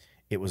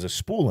 it was a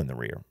spool in the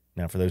rear.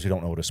 Now, for those who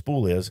don't know what a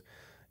spool is,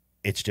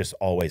 it's just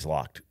always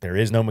locked. There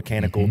is no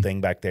mechanical thing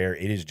back there.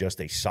 It is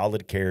just a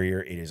solid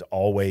carrier. It is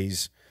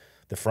always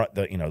the front,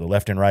 the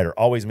left and right are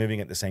always moving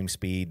at the same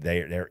speed.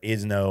 There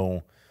is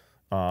no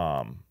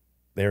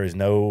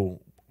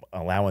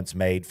allowance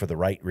made for the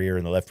right rear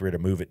and the left rear to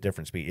move at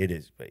different speed.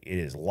 It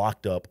is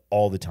locked up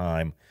all the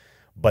time,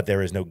 but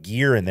there is no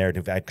gear in there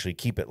to actually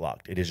keep it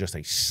locked. It is just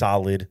a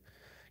solid.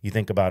 You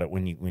think about it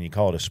when you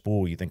call it a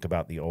spool, you think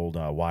about the old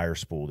wire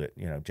spool that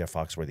Jeff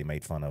Foxworthy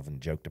made fun of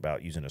and joked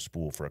about using a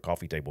spool for a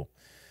coffee table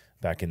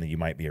back in the You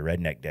Might Be a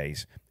Redneck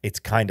days. It's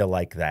kind of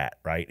like that,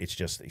 right? It's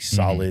just a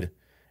solid,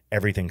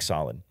 everything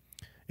solid.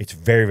 It's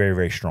very, very,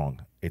 very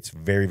strong. It's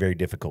very, very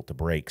difficult to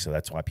break, so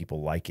that's why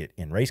people like it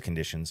in race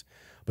conditions.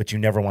 But you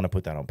never want to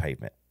put that on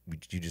pavement.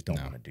 You just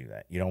don't want to do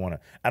that. You don't want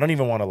to. I don't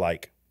even want to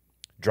like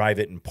drive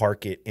it and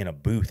park it in a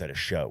booth at a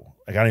show.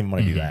 Like, I don't even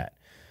want to do that.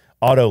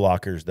 Auto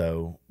lockers,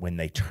 though, when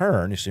they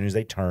turn, as soon as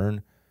they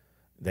turn,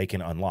 they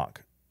can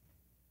unlock.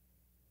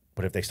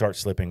 But if they start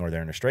slipping or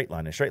they're in a straight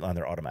line,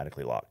 they're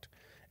automatically locked.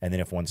 And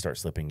then if one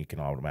starts slipping, you can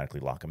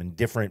automatically lock them. And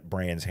different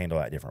brands handle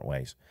that different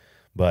ways.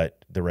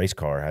 But the race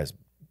car has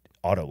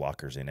auto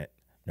lockers in it.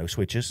 No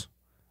switches,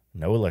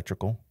 no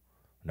electrical,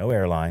 no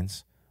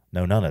airlines,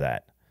 no none of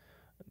that.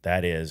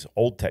 That is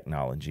old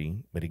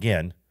technology. But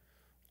again,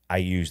 I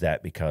use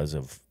that because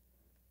of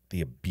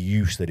the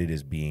abuse that it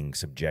is being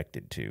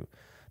subjected to.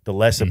 The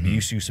less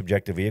abuse you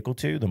subject a vehicle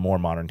to, the more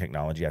modern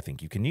technology I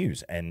think you can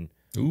use and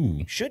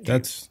should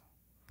use.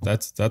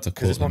 That's a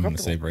quote I'm going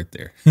to say right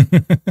there.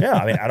 Yeah,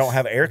 I mean, I don't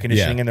have air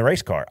conditioning in the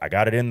race car. I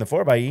got it in the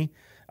 4xe.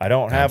 I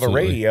don't have a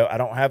radio. I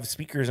don't have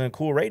speakers and a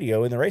cool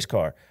radio in the race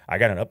car. I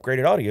got an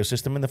upgraded audio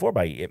system in the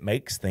 4xe. It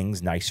makes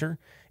things nicer.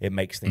 It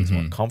makes things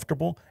more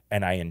comfortable,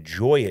 and I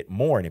enjoy it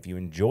more. And if you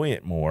enjoy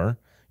it more,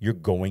 you're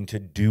going to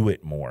do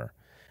it more.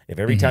 If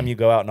every time you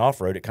go out and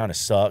off-road, it kind of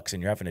sucks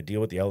and you're having to deal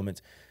with the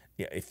elements,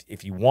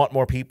 if you want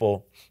more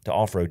people to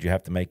off-road, you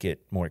have to make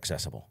it more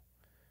accessible.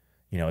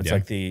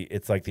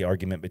 It's like the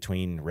argument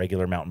between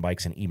regular mountain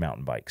bikes and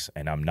e-mountain bikes,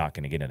 and I'm not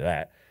going to get into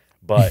that.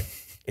 But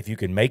if you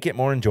can make it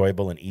more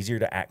enjoyable and easier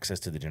to access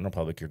to the general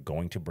public, you're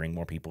going to bring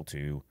more people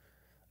to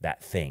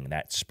that thing,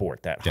 that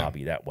sport, that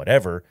hobby, that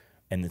whatever,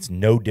 and it's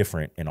no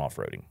different in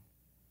off-roading.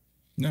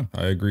 No,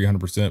 I agree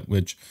 100%,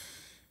 which...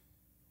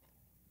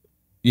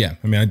 Yeah,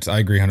 I mean, I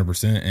agree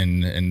 100%,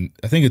 and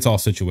I think it's all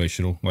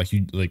situational. Like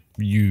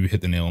you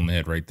hit the nail on the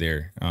head right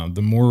there.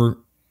 The more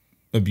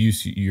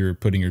abuse you're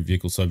putting your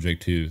vehicle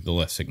subject to, the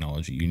less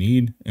technology you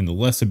need, and the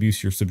less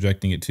abuse you're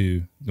subjecting it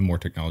to, the more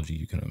technology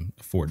you can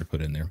afford to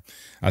put in there.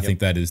 I think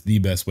that is the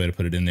best way to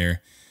put it in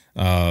there.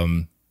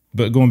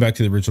 But going back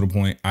to the original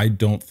point, I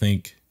don't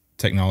think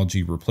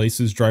technology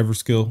replaces driver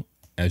skill.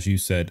 As you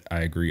said,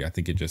 I agree. I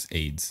think it just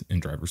aids in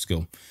driver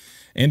skill,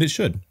 and it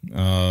should.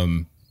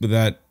 But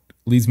that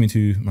leads me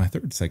to my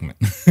third segment.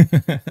 We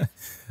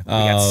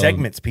got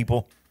segments,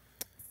 people.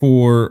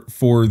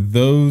 For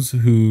those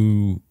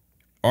who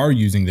are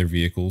using their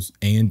vehicles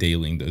and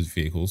dailying those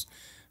vehicles,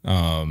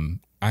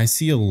 I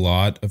see a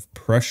lot of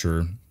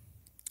pressure,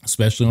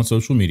 especially on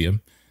social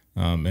media,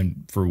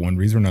 and for one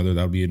reason or another,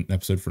 that'll be an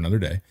episode for another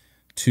day,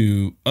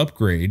 to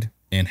upgrade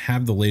and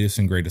have the latest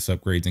and greatest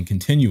upgrades and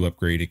continue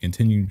upgrading,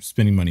 continue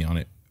spending money on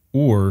it.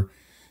 Or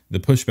the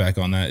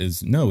pushback on that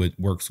is, no, it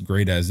works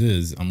great as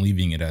is. I'm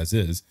leaving it as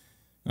is.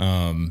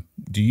 Do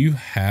you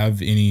have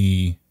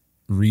any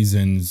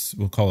reasons,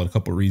 we'll call it a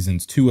couple of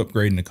reasons to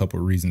upgrade and a couple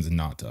of reasons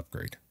not to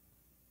upgrade?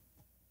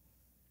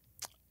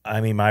 I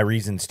mean, my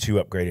reasons to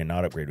upgrade and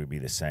not upgrade would be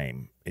the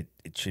same. It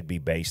should be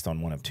based on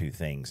one of two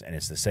things. And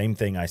it's the same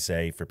thing I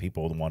say for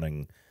people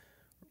wanting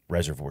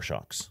reservoir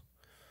shocks.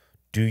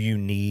 Do you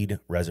need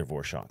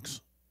reservoir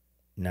shocks?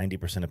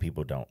 90% of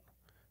people don't.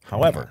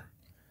 However,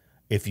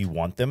 if you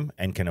want them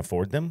and can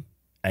afford them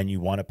and you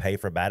want to pay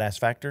for badass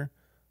factor,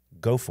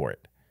 go for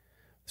it.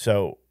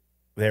 So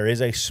there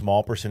is a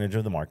small percentage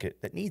of the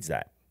market that needs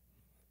that.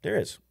 There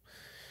is.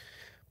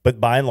 But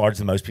by and large,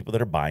 the most people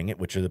that are buying it,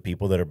 which are the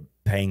people that are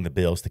paying the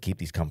bills to keep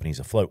these companies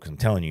afloat, because I'm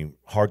telling you,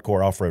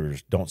 hardcore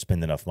off-roaders don't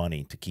spend enough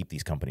money to keep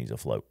these companies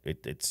afloat.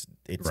 It's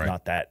right.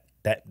 Not that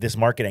this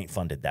market ain't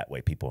funded that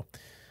way, people.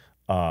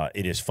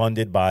 It is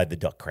funded by the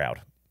duck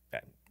crowd.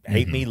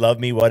 Hate me, love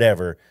me,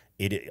 whatever.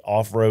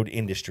 Off-road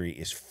industry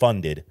is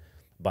funded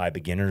by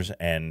beginners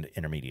and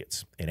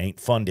intermediates. It ain't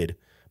funded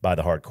by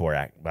the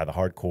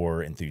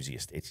hardcore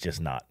enthusiast. It's just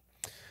not.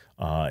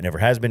 It never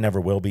has been, never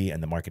will be,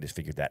 and the market has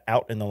figured that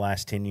out in the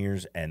last 10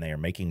 years, and they are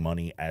making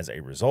money as a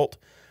result,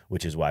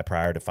 which is why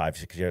prior to 5,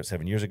 6,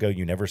 7 years ago,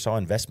 you never saw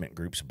investment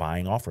groups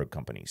buying off-road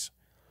companies.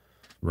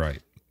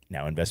 Right.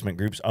 Now investment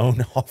groups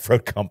own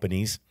off-road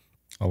companies.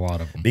 A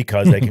lot of them.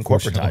 Because they can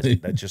corporatize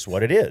it. That's just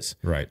what it is.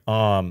 Right.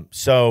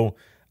 So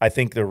I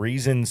think the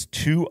reasons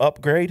to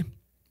upgrade,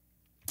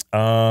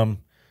 either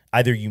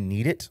you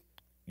need it,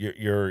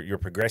 you're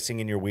progressing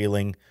in your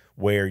wheeling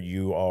where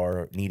you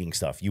are needing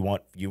stuff. You're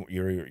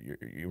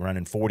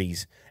running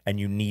 40s and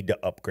you need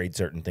to upgrade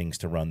certain things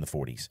to run the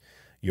 40s.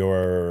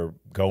 You're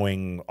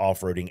going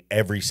off-roading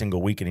every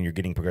single weekend and you're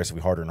getting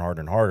progressively harder and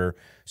harder and harder,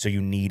 so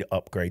you need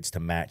upgrades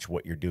to match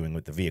what you're doing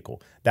with the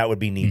vehicle. That would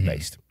be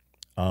need-based.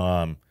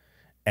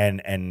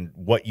 And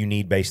what you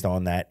need based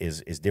on that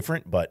is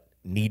different, but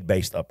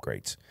need-based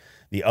upgrades.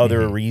 The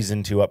other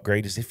reason to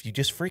upgrade is if you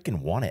just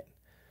freaking want it.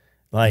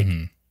 Like,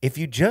 if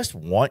you just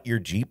want your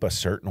Jeep a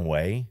certain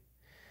way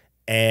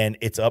and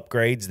it's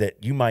upgrades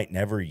that you might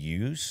never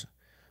use,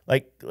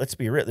 like, let's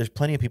be real, there's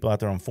plenty of people out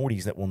there on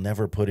 40s that will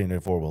never put in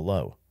a four-wheel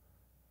low.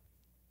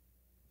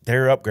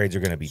 Their upgrades are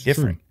going to be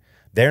different.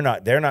 They're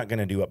not going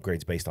to do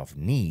upgrades based off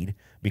need,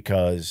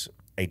 because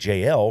a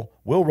JL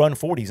will run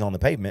 40s on the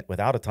pavement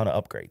without a ton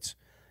of upgrades.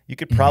 You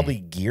could probably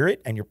gear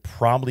it, and you're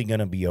probably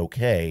going to be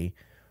okay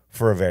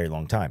for a very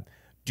long time.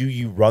 Do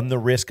you run the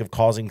risk of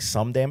causing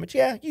some damage?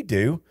 Yeah, you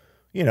do.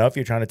 You know, if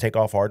you're trying to take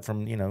off hard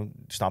from,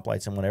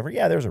 stoplights and whatever,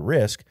 yeah, there's a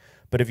risk.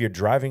 But if you're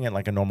driving it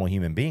like a normal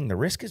human being, the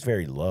risk is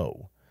very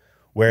low.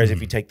 Whereas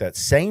if you take that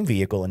same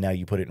vehicle and now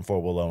you put it in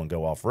four-wheel low and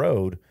go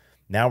off-road,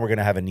 now we're going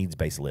to have a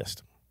needs-based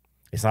list.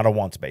 It's not a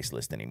wants-based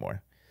list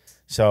anymore.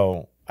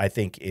 So I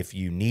think if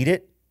you need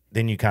it,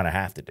 then you kind of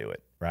have to do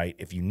it, right?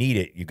 If you need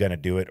it, you're going to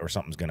do it or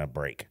something's going to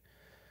break.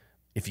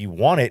 If you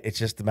want it, it's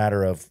just a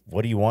matter of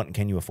what do you want and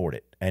can you afford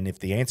it? And if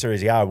the answer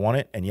is, yeah, I want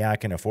it and yeah, I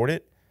can afford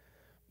it,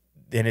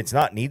 then it's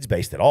not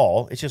needs-based at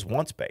all. It's just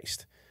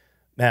wants-based.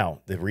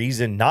 Now, the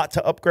reason not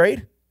to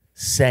upgrade,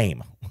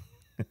 same.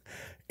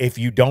 If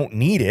you don't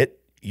need it,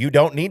 you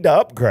don't need to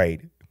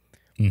upgrade.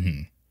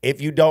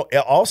 If you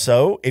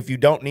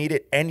don't need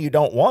it and you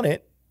don't want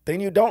it, then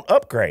you don't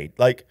upgrade.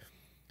 Like,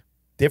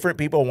 different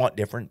people want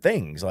different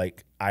things.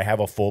 Like, I have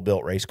a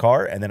full-built race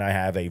car, and then I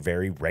have a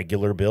very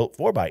regular-built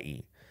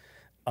 4xe.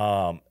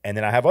 And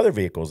then I have other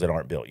vehicles that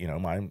aren't built.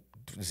 My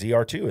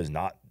ZR2 is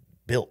not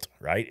built,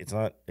 right?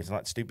 It's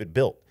not stupid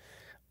built.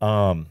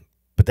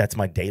 But that's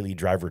my daily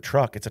driver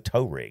truck. It's a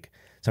tow rig.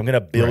 So I'm going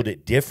to build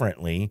it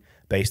differently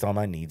based on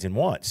my needs and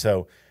wants.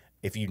 So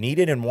if you need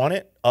it and want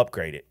it,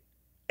 upgrade it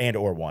and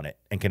or want it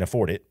and can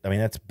afford it. I mean,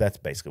 that's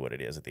basically what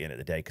it is at the end of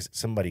the day, because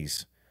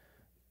somebody's,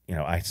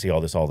 I see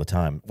all this all the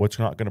time. What's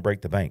not going to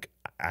break the bank?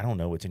 I don't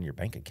know what's in your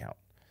bank account.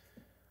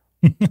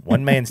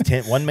 One man's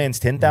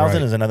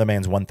 10,000 is another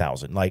man's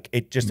 1,000. Like,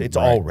 it's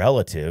all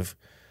relative.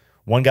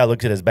 One guy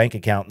looks at his bank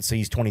account and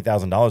sees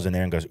 $20,000 in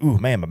there and goes, "Ooh,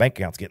 man, my bank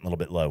account's getting a little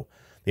bit low."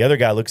 The other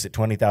guy looks at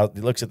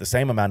 $20,000, looks at the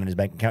same amount in his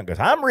bank account and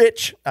goes, "I'm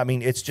rich." I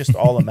mean, it's just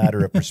all a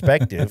matter of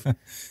perspective.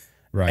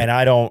 Right. And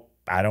I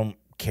don't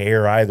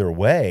care either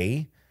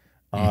way.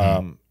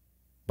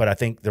 But I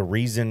think the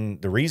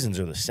reasons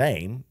are the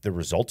same. The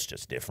result's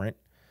just different.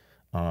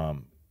 I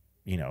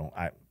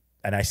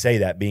say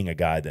that being a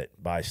guy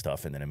that buys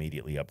stuff and then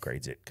immediately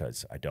upgrades it,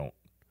 because I don't.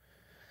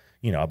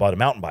 I bought a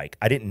mountain bike.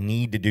 I didn't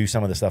need to do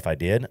some of the stuff I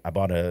did. I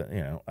bought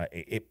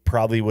it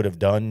probably would have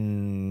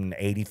done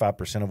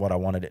 85% of what I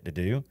wanted it to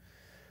do.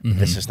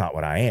 This is not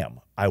what I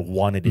am. I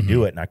wanted to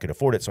do it and I could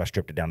afford it, so I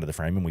stripped it down to the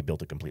frame and we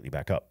built it completely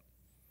back up.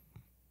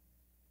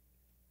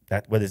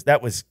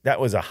 That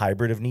was a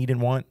hybrid of need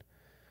and want,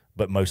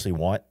 but mostly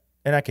want,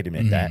 and I could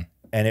admit that.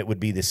 And it would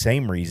be the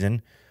same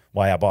reason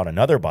why I bought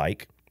another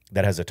bike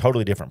that has a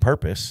totally different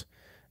purpose,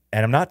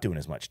 and I'm not doing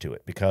as much to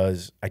it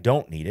because I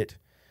don't need it.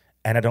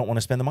 And I don't want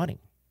to spend the money.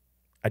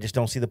 I just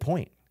don't see the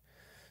point.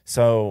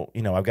 So,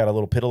 I've got a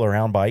little piddle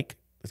around bike.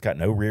 It's got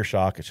no rear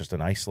shock. It's just a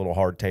nice little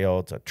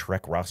hardtail. It's a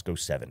Trek Roscoe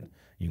 7.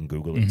 You can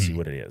Google it and see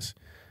what it is.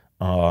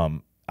 I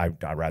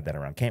ride that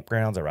around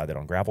campgrounds. I ride that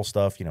on gravel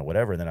stuff,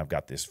 whatever. And then I've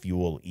got this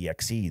Fuel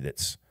EXE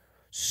that's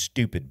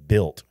stupid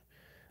built.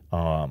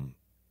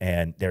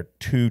 And they're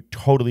two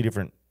totally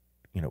different,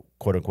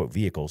 quote unquote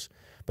vehicles,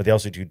 but they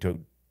also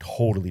do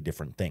totally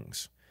different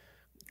things.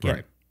 Again,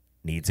 right.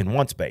 Needs and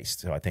wants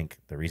based. So I think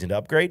the reason to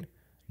upgrade,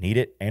 need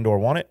it and or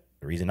want it,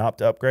 The reason not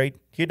to upgrade,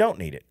 you don't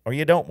need it or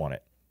you don't want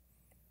it.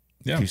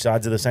 Yeah. Two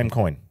sides of the same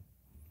coin.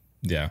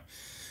 Yeah.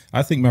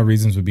 I think my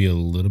reasons would be a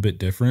little bit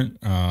different.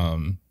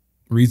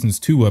 Reasons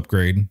to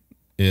upgrade,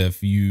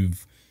 if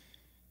you've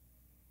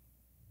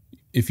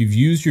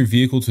used your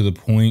vehicle to the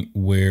point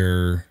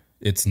where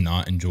it's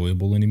not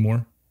enjoyable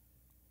anymore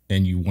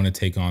and you want to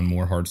take on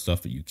more hard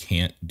stuff, but you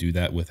can't do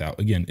that without,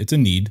 again, it's a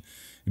need.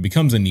 It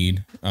becomes a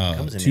need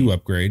to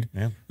upgrade.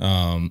 Yeah.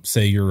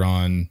 Say you're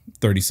on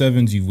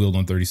 37s, you've wheeled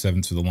on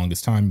 37s for the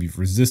longest time. You've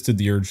resisted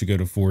the urge to go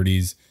to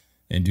 40s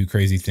and do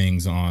crazy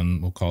things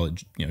on, we'll call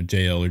it,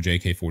 JL or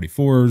JK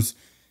 44s.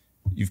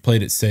 You've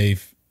played it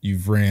safe.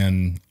 You've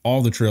ran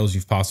all the trails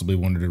you've possibly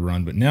wanted to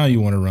run, but now you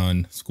want to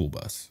run school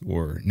bus,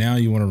 or now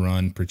you want to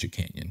run Pritchett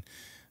Canyon.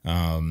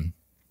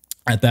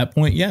 At that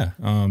point,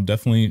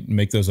 definitely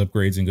make those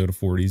upgrades and go to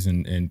 40s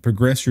and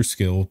progress your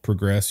skill,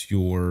 progress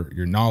your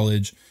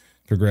knowledge,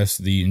 progress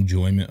the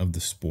enjoyment of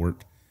the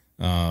sport.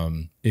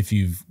 If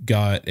you've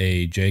got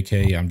a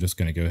JK, I'm just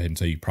going to go ahead and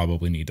say you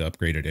probably need to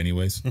upgrade it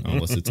anyways,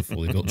 unless it's a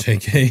fully built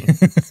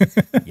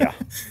JK. Yeah.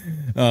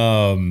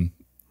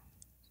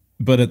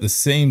 But at the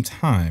same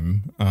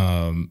time,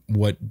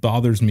 what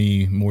bothers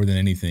me more than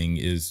anything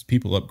is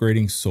people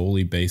upgrading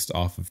solely based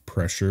off of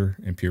pressure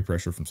and peer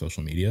pressure from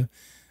social media.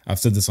 I've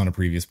said this on a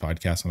previous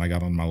podcast when I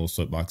got on my little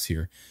soapbox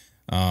here.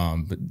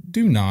 But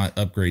do not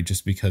upgrade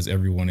just because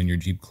everyone in your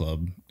Jeep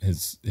club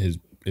is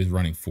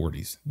running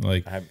 40s.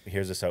 Like,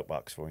 here's a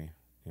soapbox for you.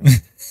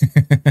 Just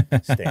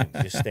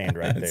stand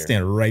right there.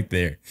 Stand right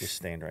there. Just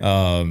stand right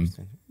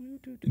there.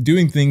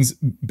 Doing things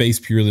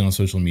based purely on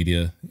social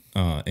media,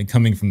 and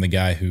coming from the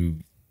guy who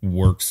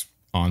works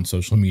on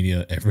social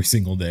media every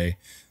single day,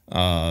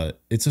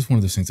 it's just one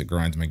of those things that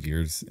grinds my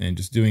gears. And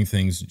just doing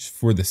things just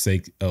for the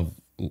sake of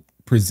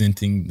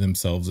presenting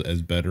themselves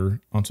as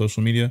better on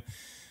social media,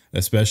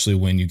 especially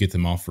when you get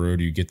them off road,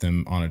 you get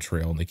them on a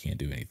trail and they can't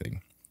do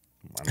anything.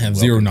 Have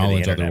zero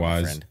knowledge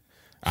otherwise.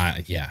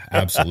 Yeah,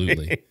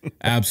 absolutely.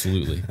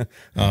 Absolutely.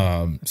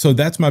 So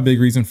that's my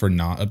big reason for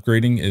not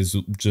upgrading, is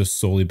just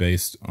solely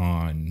based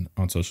on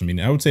social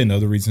media. I would say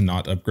another reason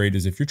not to upgrade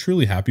is if you're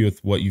truly happy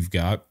with what you've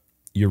got,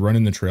 you're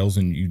running the trails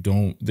and you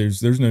don't,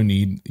 there's no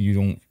need, you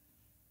don't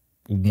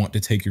want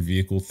to take your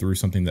vehicle through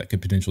something that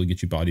could potentially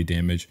get you body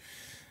damage.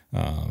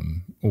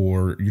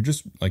 Or you're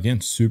just, again,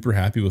 super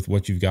happy with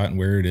what you've got and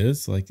where it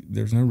is. Like,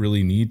 there's no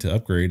really need to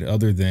upgrade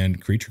other than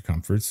creature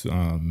comforts,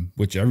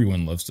 which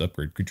everyone loves to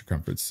upgrade creature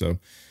comforts. So,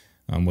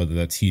 whether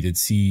that's heated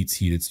seats,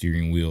 heated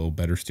steering wheel,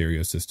 better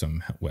stereo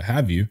system, what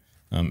have you.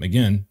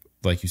 Again,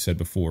 like you said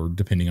before,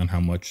 depending on how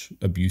much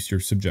abuse you're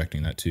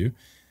subjecting that to.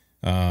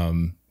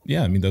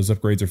 Yeah, I mean, those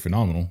upgrades are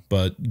phenomenal,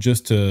 but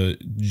just to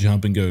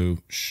jump and go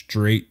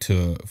straight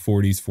to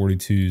 40s,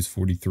 42s,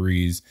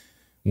 43s,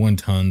 1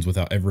 tons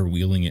without ever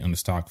wheeling it on a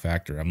stock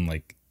factor, I'm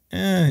like,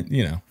 maybe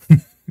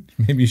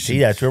you should. See,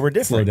 that's where we're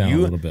different. Slow down a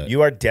little bit.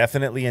 You are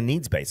definitely a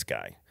needs-based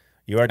guy.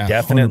 You are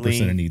definitely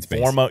 100% a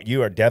needs-based.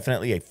 You are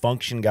definitely a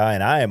function guy,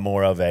 and I am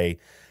more of a,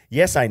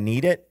 yes, I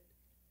need it,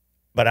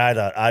 but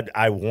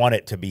I want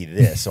it to be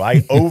this, so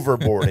I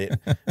overboard it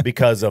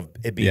because of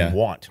it being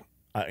want.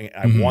 I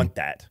want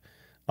that.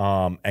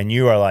 And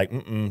you are like,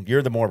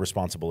 you're the more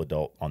responsible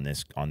adult on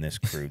this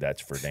crew.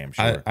 That's for damn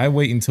sure. I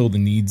wait until the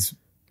needs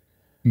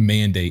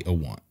mandate a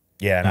want.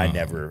 Yeah, and I've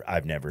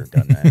never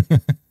done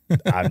that.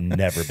 I've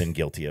never been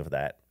guilty of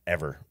that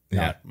ever.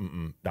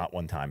 Not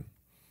one time.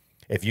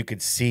 If you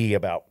could see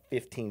about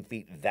 15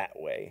 feet that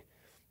way,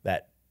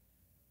 that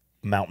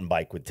mountain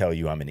bike would tell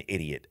you I'm an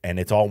idiot, and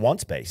it's all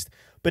wants based.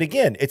 But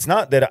again, it's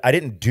not that I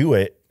didn't do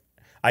it.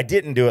 I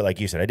didn't do it like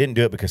you said. I didn't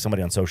do it because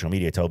somebody on social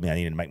media told me I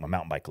needed to make my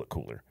mountain bike look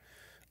cooler.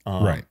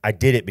 Right. I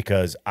did it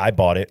because I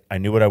bought it. I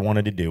knew what I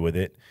wanted to do with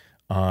it.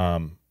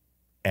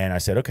 And I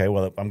said, okay,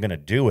 well, if I'm going to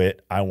do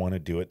it, I want to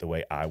do it the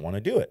way I want to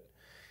do it.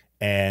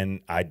 And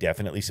I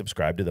definitely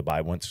subscribed to the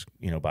buy once,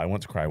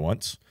 cry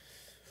once.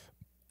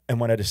 And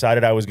when I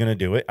decided I was going to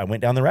do it, I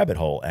went down the rabbit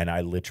hole and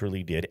I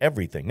literally did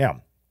everything.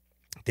 Now,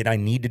 did I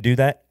need to do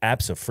that?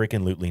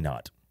 Abso-freaking-lutely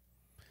not.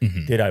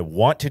 Mm-hmm. Did I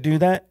want to do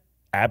that?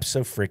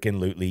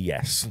 Abso-freaking-lutely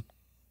yes.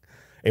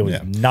 It was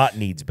not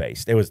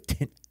needs-based. It was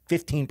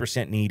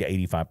 15% need,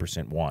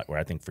 85% want, where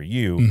I think for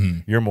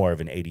you, you're more of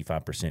an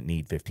 85%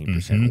 need,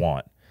 15%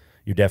 want.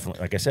 You're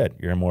definitely, like I said,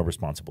 you're a more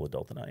responsible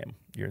adult than I am.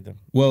 You're the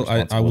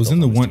I was in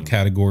the want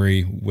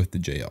category with the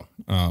JL.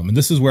 And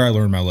this is where I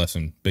learned my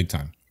lesson big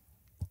time.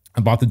 I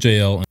bought the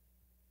JL.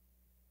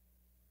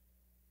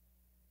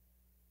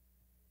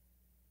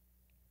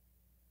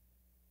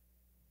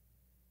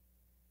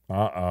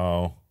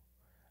 Uh-oh.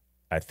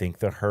 I think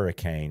the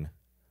hurricane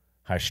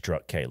has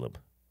struck Caleb.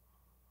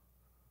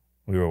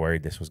 We were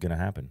worried this was going to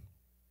happen.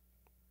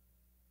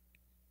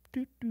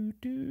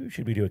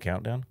 Should we do a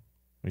countdown?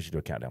 We should do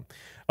a countdown.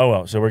 Oh,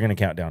 well, so we're going to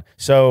count down.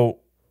 So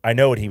I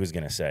know what he was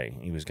going to say.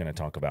 He was going to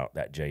talk about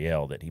that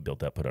JL that he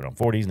built up, put it on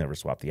 40s, never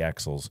swapped the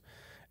axles,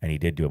 and he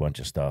did do a bunch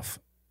of stuff.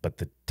 But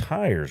the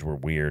tires were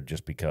weird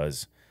just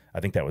because I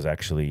think that was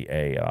actually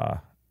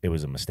it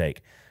was a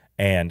mistake.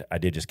 And I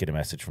did just get a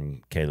message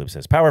from Caleb,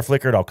 says power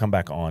flickered. I'll come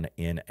back on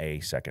in a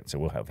second. So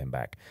we'll have him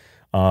back.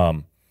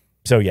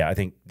 So yeah, I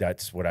think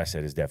that's what I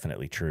said is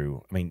definitely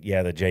true. I mean,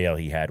 yeah, the JL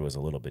he had was a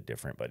little bit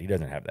different, but he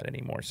doesn't have that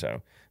anymore.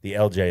 So the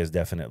LJ is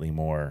definitely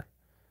more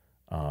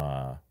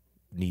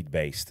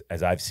need-based,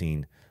 as I've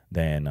seen,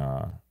 than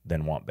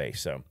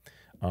want-based. So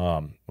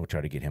we'll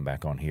try to get him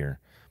back on here.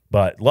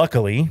 But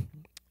luckily,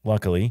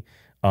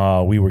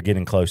 we were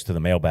getting close to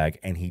the mailbag,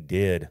 and he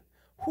did.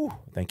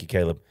 Thank you,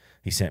 Caleb.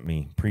 He sent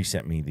me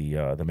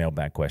the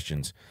mailbag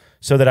questions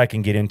so that I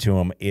can get into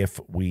them if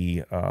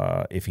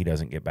he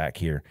doesn't get back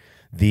here.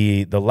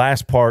 The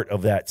last part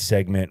of that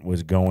segment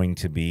was going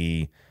to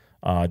be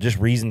just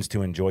reasons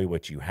to enjoy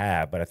what you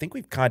have, but I think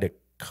we've kind of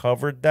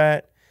covered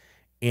that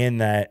in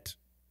that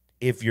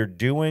if you're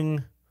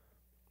doing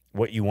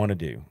what you want to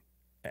do,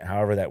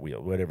 however that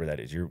wheel, whatever that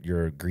is,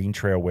 you're a green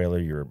trail whaler,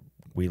 you're a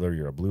wheeler,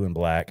 you're a blue and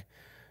black,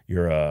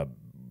 you're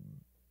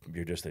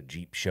just a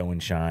Jeep show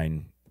and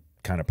shine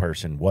kind of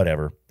person,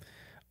 whatever.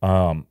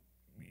 There's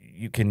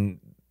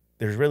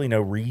really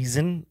no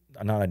reason,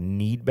 not a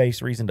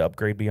need-based reason to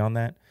upgrade beyond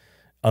that.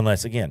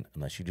 Unless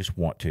you just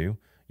want to,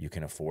 you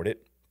can afford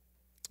it.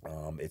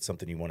 It's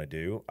something you want to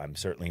do. I'm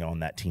certainly on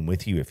that team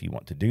with you if you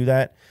want to do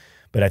that.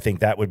 But I think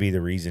that would be the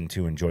reason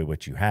to enjoy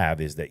what you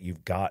have, is that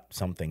you've got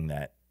something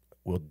that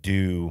will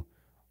do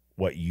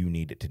what you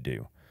need it to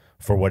do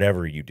for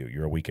whatever you do.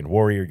 You're a weekend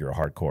warrior, you're a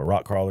hardcore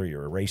rock crawler,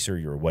 you're a racer,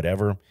 you're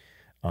whatever,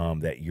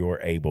 that you're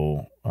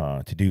able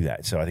to do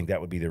that. So I think that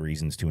would be the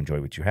reasons to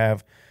enjoy what you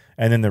have.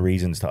 And then the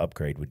reasons to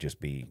upgrade would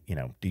just be,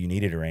 do you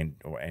need it or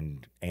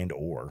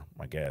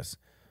I guess,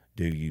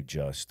 do you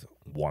just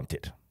want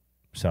it?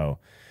 So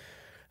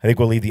I think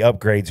we'll leave the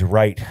upgrades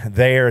right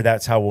there.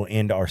 That's how we'll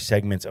end our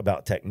segments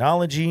about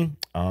technology,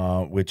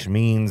 which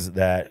means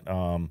that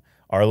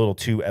our little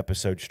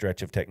 2-episode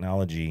stretch of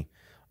technology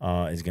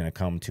is going to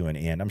come to an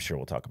end. I'm sure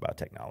we'll talk about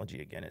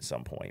technology again at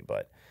some point,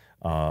 but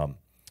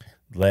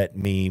let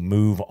me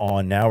move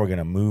on now. We're going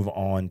to move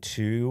on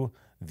to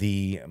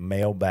the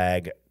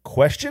mailbag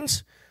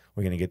questions.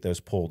 We're going to get those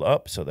pulled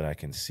up so that I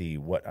can see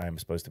what I'm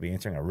supposed to be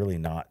answering. I'm really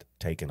not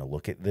taking a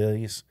look at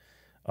these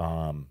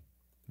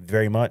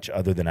very much,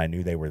 other than I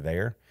knew they were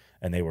there,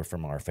 and they were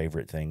from our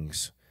favorite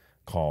things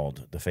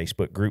called the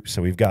Facebook group.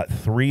 So we've got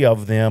 3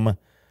 of them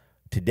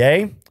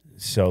today.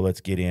 So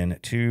let's get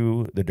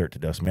into the Dirt to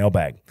Dust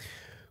mailbag.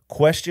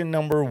 Question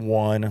number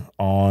 1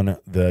 on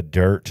the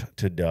Dirt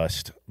to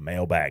Dust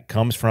mailbag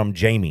comes from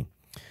Jamie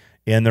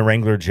in the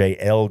Wrangler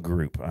JL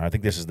group. I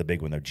think this is the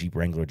big one, though, Jeep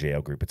Wrangler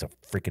JL group. It's a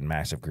freaking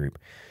massive group.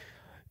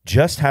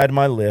 Just had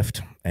my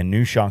lift and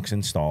new shocks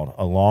installed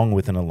along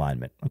with an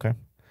alignment. Okay.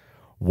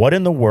 What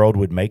in the world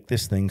would make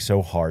this thing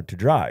so hard to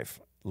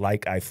drive?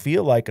 Like, I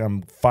feel like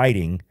I'm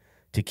fighting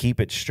to keep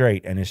it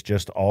straight, and it's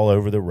just all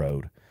over the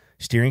road.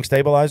 Steering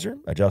stabilizer,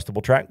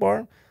 adjustable track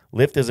bar,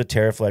 lift is a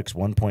Terraflex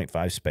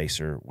 1.5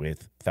 spacer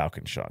with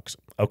Falcon shocks.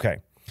 Okay.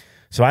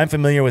 So I'm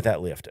familiar with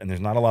that lift, and there's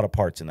not a lot of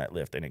parts in that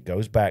lift, and it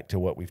goes back to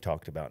what we've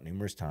talked about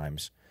numerous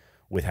times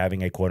with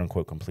having a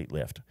quote-unquote complete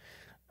lift.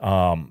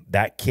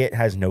 That kit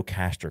has no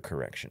caster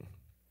correction.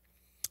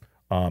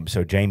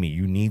 So, Jamie,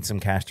 you need some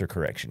caster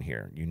correction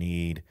here. You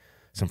need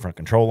some front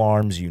control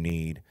arms. You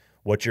need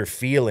what you're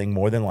feeling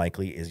more than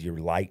likely is you're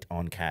light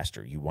on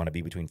caster. You want to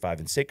be between 5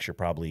 and 6. You're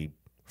probably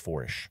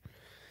 4-ish.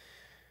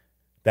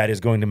 That is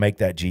going to make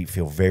that Jeep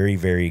feel very,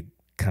 very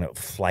kind of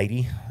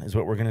flighty is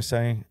what we're going to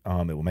say.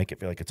 It will make it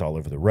feel like it's all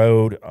over the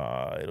road.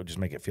 It'll just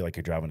make it feel like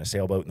you're driving a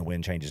sailboat and the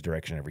wind changes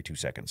direction every 2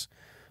 seconds.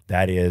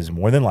 That is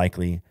more than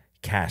likely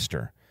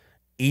caster.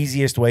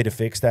 Easiest way to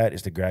fix that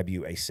is to grab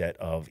you a set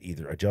of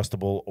either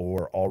adjustable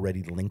or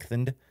already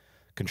lengthened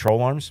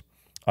control arms.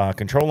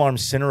 Control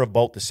arms center of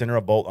bolt to center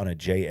of bolt on a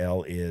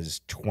JL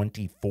is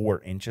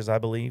 24 inches, I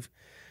believe.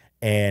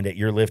 And at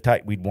your lift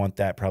height, we'd want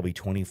that probably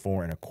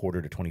 24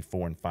 1/4 to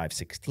 24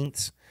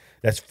 5/16.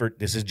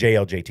 This is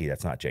JLJT.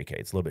 That's not JK.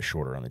 It's a little bit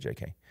shorter on the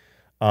JK.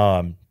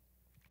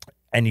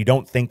 And you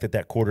don't think that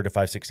 1/4 to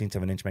 5/16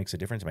 of an inch makes a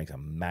difference? It makes a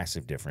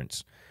massive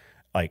difference.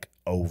 Like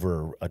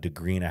over 1.5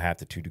 degrees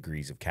to 2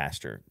 degrees of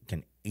caster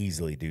can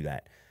easily do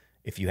that.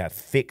 If you have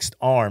fixed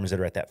arms that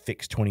are at that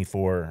fixed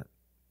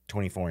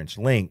 24-inch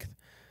length,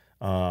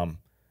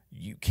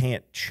 you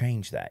can't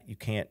change that. You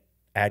can't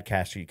add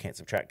caster, you can't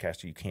subtract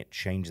caster, you can't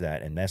change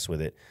that and mess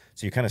with it.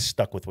 So you're kind of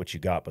stuck with what you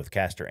got, both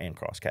caster and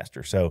cross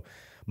caster. So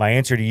my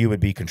answer to you would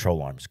be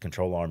control arms.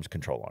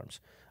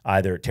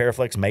 Either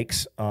Terraflex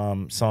makes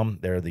some.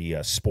 They're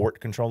the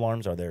sport control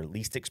arms, are their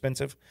least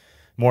expensive.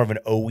 More of an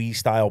OE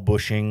style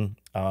bushing.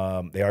 They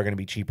are going to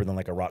be cheaper than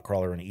like a rock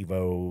crawler, an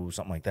Evo,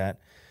 something like that.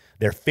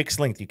 They're fixed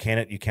length. You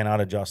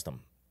cannot adjust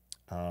them.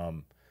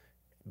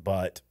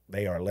 But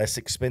they are less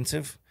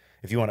expensive.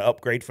 If you want to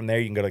upgrade from there,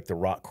 you can go like the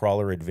Rock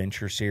Crawler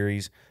Adventure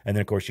series. And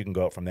then, of course, you can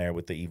go up from there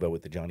with the Evo,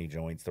 with the Johnny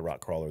Joints, the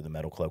Rock Crawler, the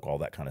Metal Cloak, all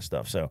that kind of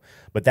stuff. So,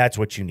 but that's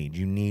what you need.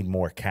 You need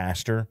more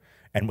caster.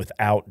 And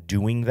without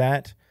doing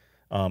that,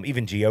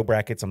 even geo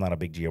brackets, I'm not a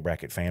big geo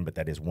bracket fan, but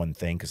that is one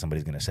thing because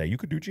somebody's going to say, you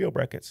could do geo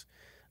brackets.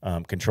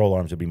 Control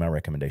arms would be my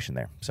recommendation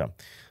there. So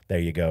there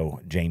you go,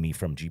 Jamie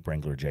from Jeep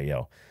Wrangler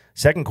JL.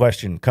 Second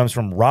question comes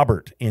from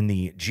Robert in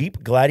the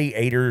Jeep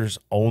Gladiators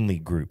Only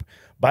group.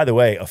 By the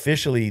way,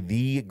 officially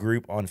the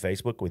group on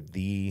Facebook with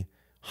the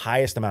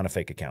highest amount of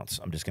fake accounts.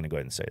 I'm just going to go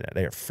ahead and say that.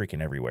 They are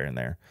freaking everywhere in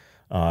there.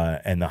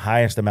 And the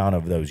highest amount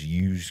of those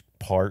used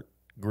part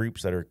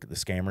groups that are the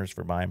scammers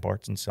for buying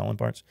parts and selling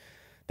parts,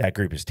 that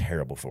group is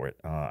terrible for it.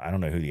 I don't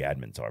know who the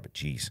admins are, but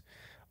geez.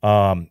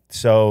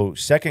 So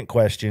second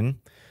question,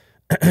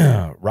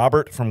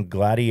 Robert from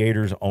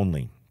Gladiators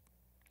Only.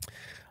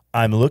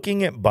 I'm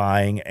looking at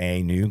buying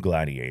a new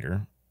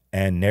Gladiator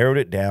and narrowed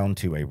it down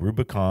to a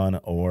Rubicon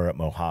or a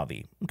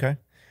Mojave. Okay.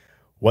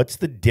 What's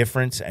the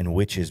difference and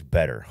which is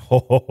better?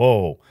 Ho, ho,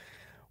 ho.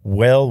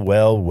 Well,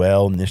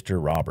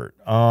 Mr. Robert.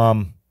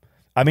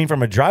 I mean,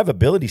 from a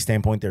drivability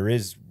standpoint, there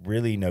is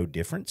really no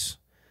difference.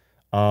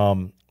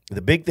 The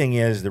big thing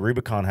is the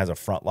Rubicon has a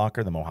front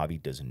locker. The Mojave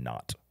does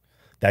not.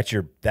 That's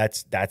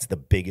the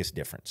biggest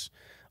difference.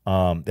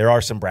 There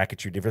are some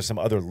bracketry difference, some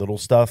other little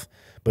stuff,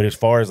 but as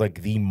far as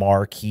like the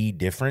marquee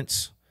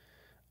difference,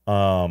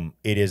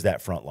 it is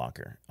that front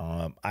locker.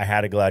 I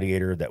had a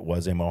Gladiator that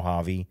was a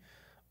Mojave.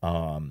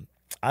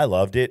 I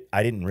loved it.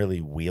 I didn't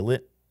really wheel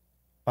it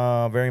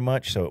very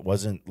much, so it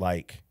wasn't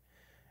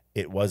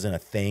a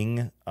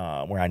thing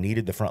where I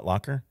needed the front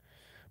locker.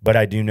 But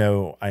I do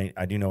know a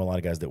lot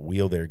of guys that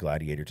wheel their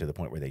Gladiator to the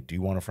point where they do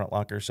want a front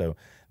locker. So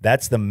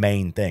that's the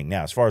main thing.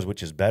 Now, as far as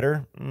which is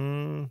better,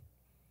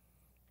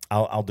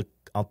 I'll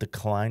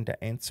decline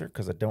to answer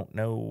because I don't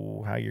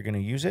know how you're going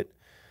to use it.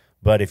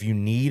 But if you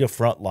need a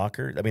front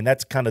locker, I mean,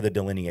 that's kind of the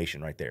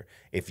delineation right there.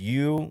 If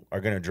you are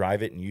going to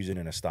drive it and use it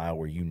in a style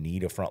where you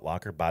need a front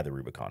locker, buy the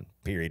Rubicon,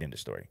 period, end of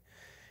story.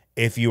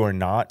 If you are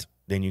not,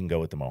 then you can go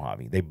with the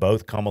Mojave. They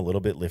both come a little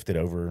bit lifted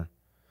over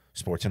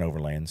sports and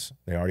overlands.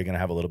 They're already going to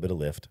have a little bit of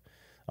lift.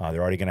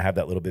 They're already going to have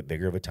that little bit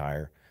bigger of a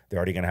tire. They're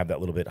already going to have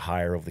that little bit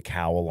higher of the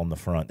cowl on the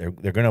front.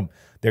 They're going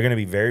to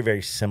be very,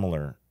 very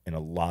similar in a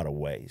lot of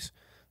ways.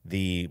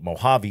 The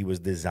Mojave was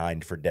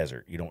designed for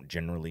desert. You don't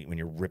generally, when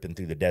you're ripping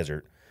through the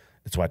desert,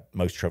 that's why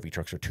most trophy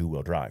trucks are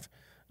two-wheel drive.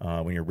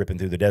 When you're ripping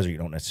through the desert, you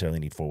don't necessarily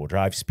need four-wheel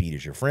drive. Speed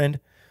is your friend.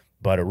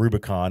 But a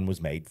Rubicon was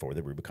made for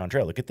the Rubicon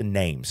Trail. Look at the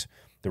names.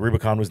 The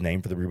Rubicon was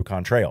named for the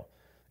Rubicon Trail.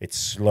 It's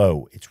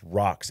slow. It's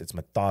rocks. It's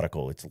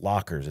methodical. It's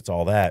lockers. It's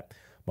all that.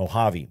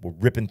 Mojave, we're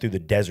ripping through the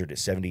desert at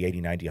 70,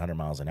 80, 90, 100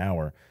 miles an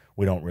hour.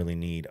 We don't really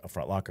need a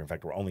front locker. In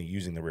fact, we're only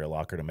using the rear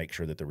locker to make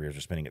sure that the rears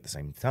are spinning at the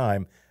same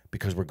time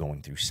because we're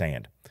going through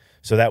sand.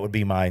 So that would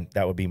be my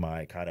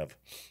kind of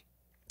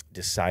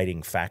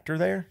deciding factor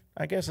there,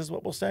 I guess is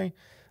what we'll say.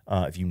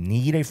 If you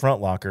need a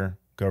front locker,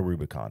 go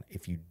Rubicon.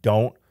 If you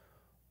don't,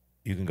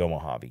 you can go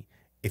Mojave.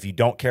 If you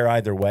don't care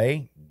either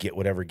way, get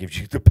whatever gives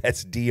you the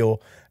best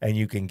deal, and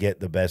you can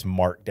get the best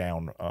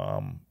markdown.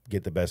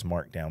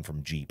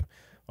 From Jeep.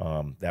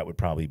 That would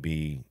probably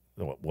be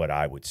what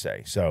I would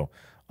say. So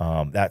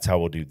that's how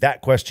we'll do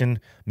that question,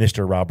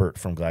 Mr. Robert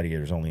from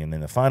Gladiators Only. And then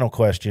the final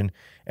question,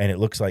 and it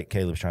looks like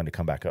Caleb's trying to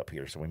come back up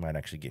here, so we might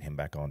actually get him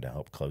back on to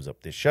help close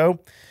up this show,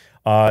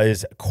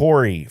 is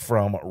Corey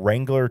from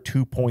Wrangler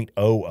 2.0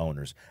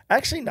 owners.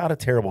 Actually, not a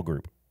terrible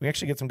group. We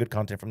actually get some good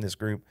content from this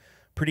group.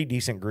 Pretty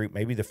decent group.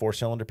 Maybe the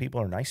four-cylinder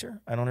people are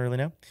nicer. I don't really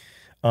know.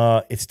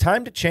 It's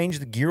time to change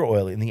the gear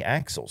oil in the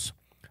axles.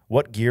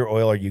 What gear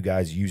oil are you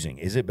guys using?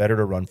 Is it better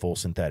to run full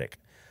synthetic?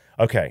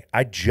 Okay,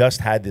 I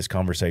just had this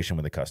conversation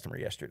with a customer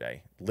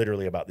yesterday,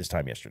 literally about this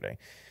time yesterday,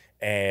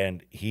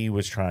 and he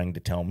was trying to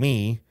tell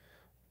me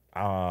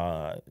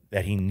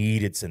that he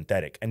needed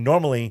synthetic. And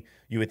normally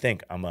you would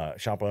think, I'm a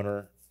shop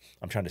owner,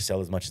 I'm trying to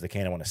sell as much as I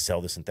can, I want to sell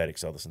the synthetic,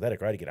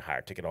 right? To get a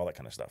higher ticket, all that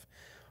kind of stuff.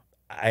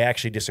 I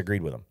actually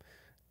disagreed with him,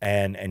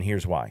 and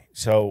here's why.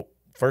 So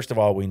first of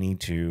all, we need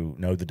to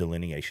know the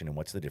delineation and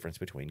what's the difference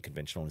between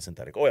conventional and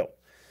synthetic oil.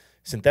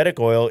 Synthetic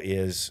oil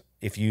is,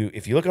 if you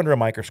look under a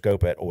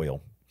microscope at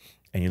oil,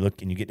 and you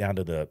look and you get down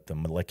to the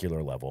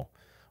molecular level,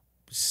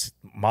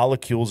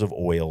 molecules of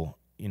oil,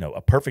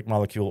 a perfect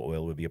molecule of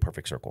oil would be a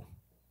perfect circle.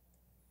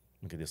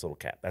 Look at this little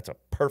cap. That's a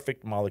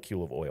perfect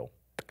molecule of oil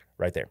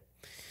right there.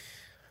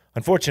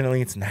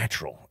 Unfortunately, it's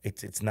natural.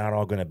 It's not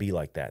all going to be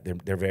like that.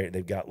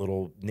 They've got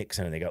little nicks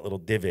in it. They got little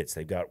divots.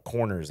 They've got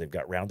corners. They've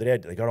got rounded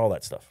edge. They got all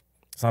that stuff.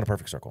 It's not a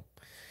perfect circle.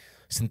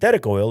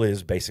 Synthetic oil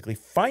is basically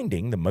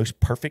finding the most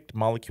perfect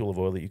molecule of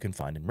oil that you can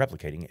find and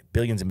replicating it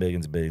billions and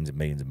billions and billions and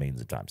millions and millions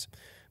of times.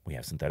 We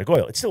have synthetic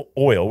oil. It's still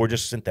oil. We're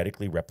just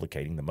synthetically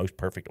replicating the most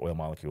perfect oil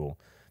molecule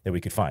that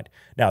we could find.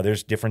 Now,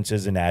 there's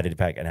differences in added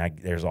pack, and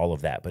there's all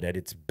of that. But at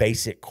its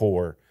basic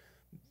core,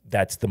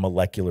 that's the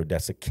molecular,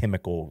 that's the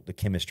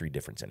chemistry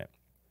difference in it.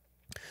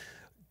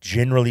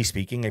 Generally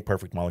speaking, a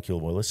perfect molecule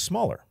of oil is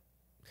smaller.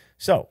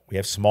 So we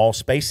have small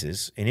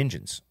spaces in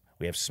engines.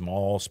 We have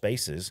small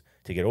spaces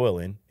to get oil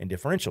in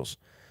differentials.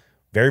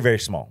 Very, very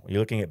small. You're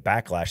looking at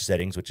backlash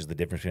settings, which is the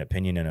difference between a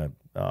pinion and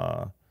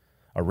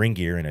a ring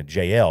gear and a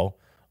JL.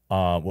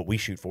 What we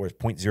shoot for is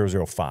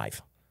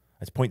 0.005.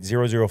 That's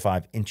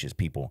 0.005 inches,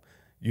 people.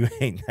 You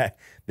ain't that.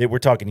 We're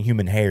talking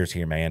human hairs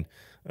here, man.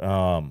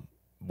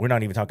 We're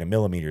not even talking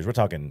millimeters. We're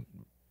talking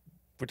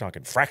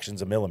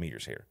fractions of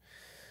millimeters here.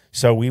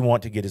 So we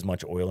want to get as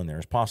much oil in there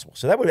as possible.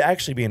 So that would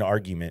actually be an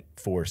argument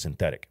for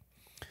synthetic.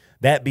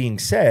 That being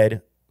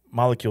said,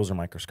 molecules are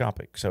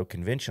microscopic. So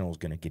conventional is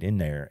going to get in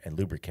there and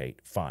lubricate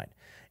fine.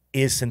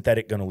 Is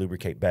synthetic going to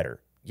lubricate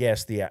better?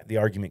 Yes, the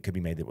argument could be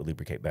made that it would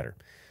lubricate better.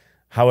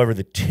 However,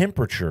 the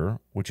temperature,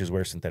 which is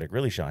where synthetic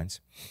really shines,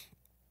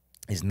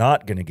 is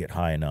not going to get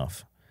high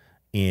enough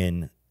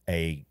in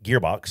a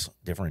gearbox,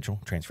 differential,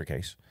 transfer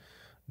case,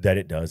 that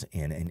it does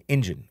in an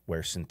engine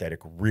where synthetic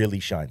really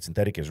shines.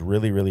 Synthetic is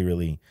really, really,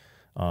 really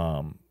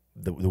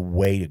the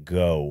way to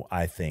go,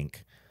 I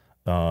think,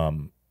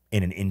 in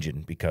an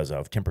engine because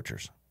of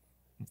temperatures,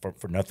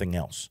 for nothing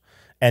else.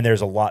 And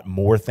there's a lot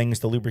more things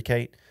to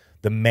lubricate.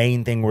 The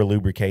main thing we're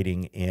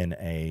lubricating in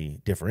a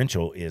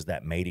differential is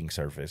that mating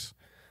surface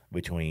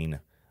between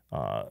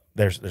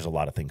there's a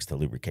lot of things to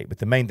lubricate, but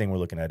the main thing we're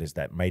looking at is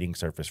that mating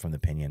surface from the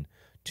pinion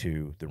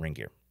to the ring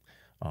gear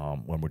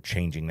when we're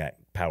changing that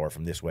power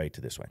from this way to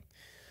this way.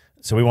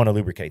 So we want to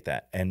lubricate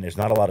that, and there's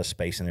not a lot of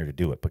space in there to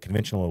do it, but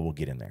conventional oil will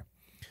get in there.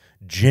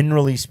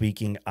 Generally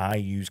speaking, I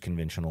use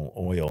conventional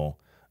oil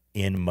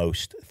in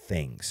most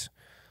things.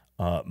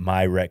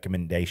 My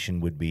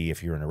recommendation would be,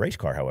 if you're in a race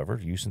car, however,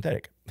 use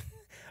synthetic.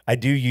 I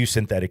do use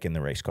synthetic in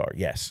the race car,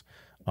 yes,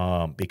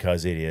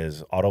 because it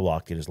is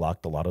auto-locked. It is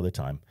locked a lot of the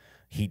time.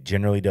 Heat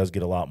generally does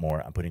get a lot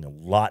more. I'm putting a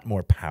lot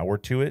more power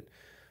to it.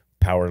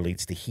 Power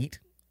leads to heat.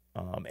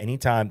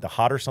 Anytime the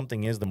hotter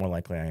something is, the more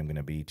likely I am going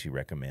to be to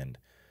recommend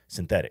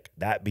synthetic.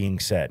 That being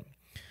said,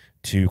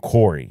 to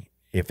Corey,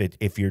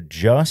 if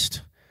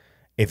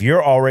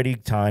you're already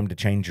timed to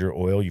change your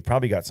oil, you've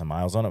probably got some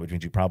miles on it, which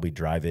means you probably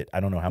drive it. I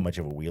don't know how much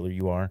of a wheeler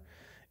you are.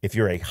 If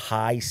you're a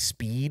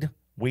high-speed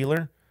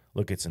wheeler,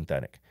 look at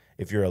synthetic.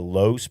 If you're a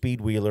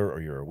low-speed wheeler,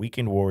 or you're a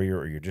weekend warrior,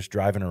 or you're just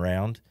driving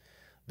around,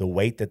 the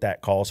weight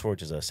that calls for,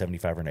 which is a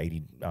 75 or an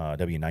 80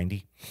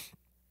 W90,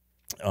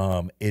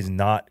 is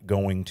not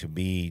going to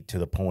be to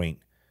the point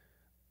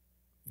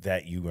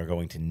that you are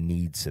going to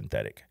need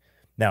synthetic.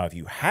 Now, if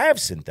you have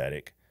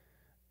synthetic,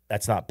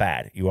 that's not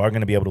bad. You are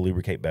going to be able to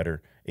lubricate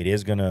better. It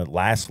is going to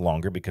last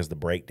longer because the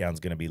breakdown is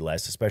going to be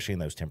less, especially in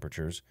those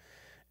temperatures,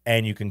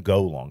 and you can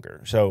go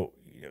longer. So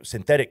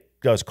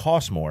synthetic does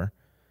cost more,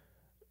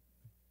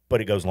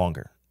 but it goes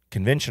longer.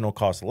 Conventional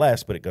costs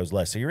less, but it goes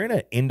less. So you're going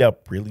to end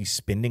up really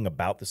spending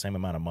about the same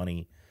amount of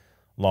money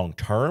long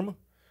term.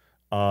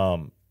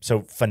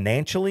 So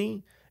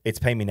financially, it's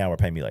pay me now or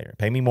pay me later.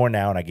 Pay me more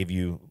now and I give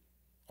you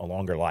a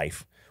longer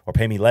life, or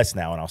pay me less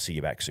now and I'll see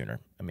you back sooner.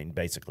 I mean,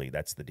 basically,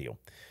 that's the deal.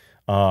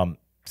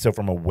 So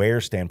from a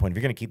wear standpoint, if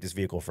you're going to keep this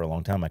vehicle for a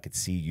long time, I could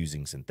see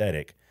using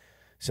synthetic.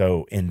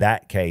 So in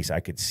that case, I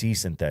could see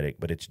synthetic,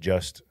 but it's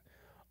just,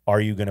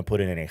 are you going to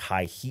put it in a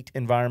high heat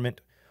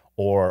environment?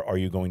 Or are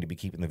you going to be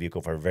keeping the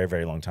vehicle for a very,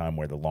 very long time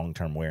where the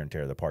long-term wear and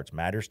tear of the parts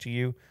matters to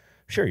you?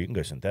 Sure, you can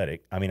go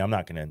synthetic. I mean, I'm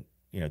not going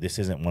to, this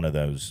isn't one of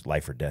those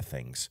life or death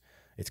things.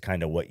 It's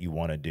kind of what you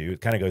want to do.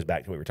 It kind of goes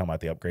back to what we were talking about,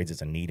 the upgrades.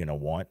 It's a need and a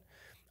want.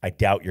 I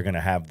doubt you're going to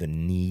have the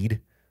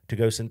need to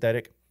go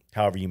synthetic.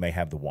 However, you may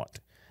have the want.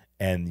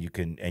 And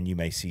you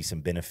may see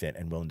some benefit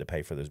and willing to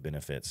pay for those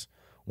benefits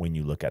when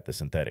you look at the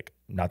synthetic.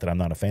 Not that I'm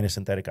not a fan of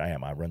synthetic. I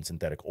am. I run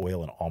synthetic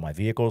oil in all my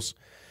vehicles.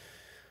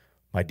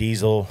 My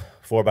diesel,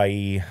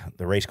 4xe,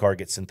 the race car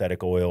gets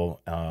synthetic oil.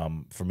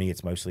 For me,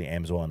 it's mostly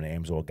AMSOIL. I'm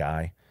an AMSOIL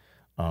guy.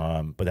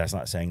 But that's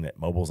not saying that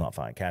Mobil's not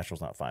fine, Castrol's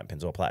not fine,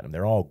 Pennzoil Platinum.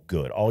 They're all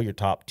good. All your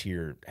top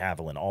tier,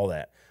 Haviland,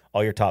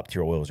 all your top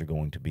tier oils are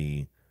going to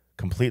be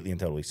completely and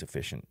totally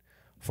sufficient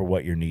for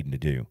what you're needing to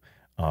do.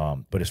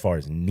 But as far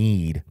as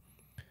need,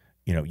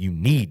 you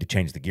need to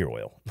change the gear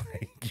oil.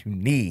 You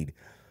need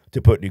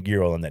to put new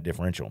gear oil in that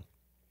differential.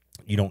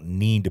 You don't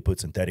need to put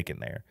synthetic in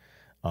there.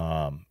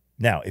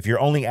 Now, if you're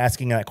only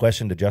asking that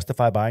question to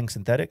justify buying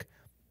synthetic,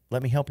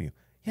 let me help you.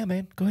 Yeah,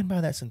 man, go ahead and buy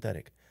that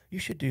synthetic. You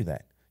should do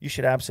that. You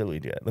should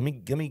absolutely do that. Let me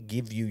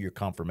give you your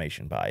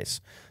confirmation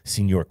bias,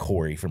 Senior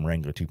Corey from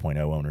Wrangler 2.0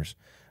 owners.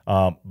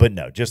 But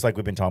no, just like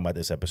we've been talking about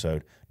this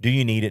episode, do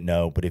you need it?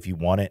 No, but if you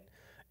want it,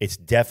 it's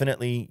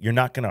definitely, you're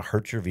not going to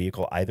hurt your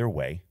vehicle either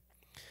way.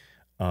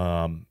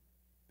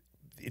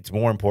 It's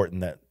more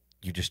important that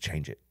you just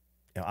change it.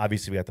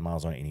 Obviously, we got the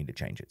miles on it. You need to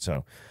change it.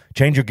 So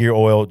change your gear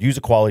oil. Use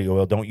a quality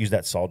oil. Don't use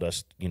that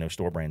sawdust,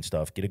 store brand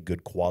stuff. Get a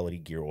good quality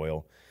gear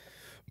oil.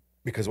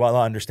 Because while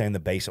I understand the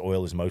base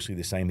oil is mostly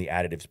the same, the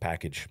additives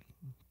package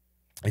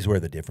is where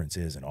the difference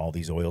is in all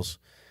these oils.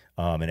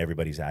 And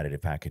everybody's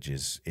additive package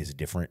is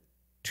different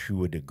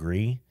to a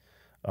degree.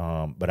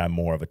 But I'm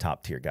more of a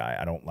top tier guy.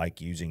 I don't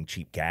like using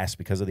cheap gas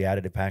because of the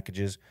additive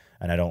packages,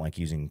 and I don't like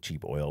using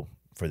cheap oil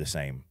for the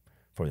same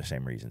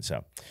reason.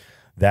 So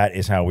that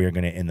is how we are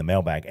going to end the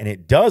mailbag. And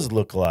it does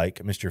look like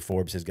Mr.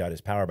 Forbes has got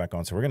his power back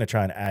on, so we're going to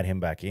try and add him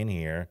back in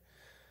here.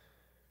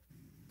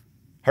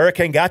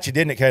 Hurricane got you,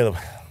 didn't it, Caleb?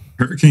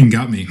 Hurricane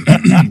got me.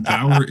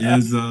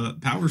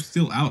 Power's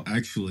still out,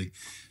 actually.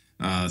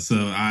 So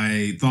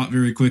I thought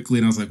very quickly,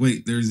 and I was like,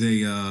 wait, there's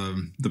the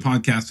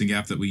podcasting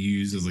app that we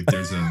use. Is like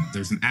there's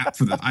an app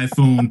for the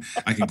iPhone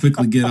I can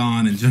quickly get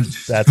on and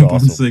just That's jump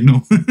awesome. on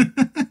Signal.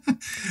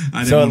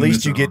 So at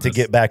least you get to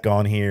get back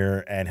on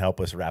here and help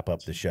us wrap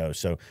up the show.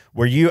 So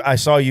I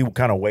saw you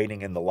kind of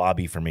waiting in the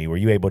lobby for me. Were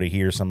you able to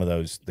hear some of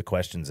the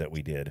questions that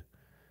we did?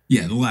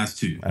 Yeah, the last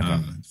two. Okay.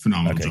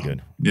 Phenomenal job.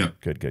 Good.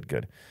 Yep.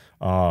 Good.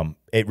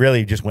 It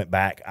really just went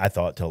back, I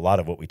thought, to a lot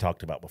of what we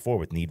talked about before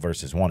with need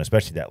versus want,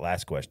 especially that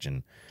last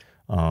question.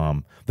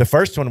 The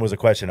first one was a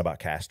question about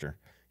caster.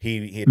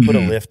 He had put a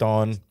lift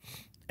on,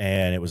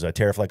 and it was a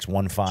Terraflex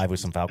 1.5 with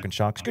some Falcon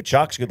shocks. Good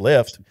shocks, good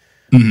lift.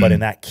 But in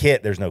that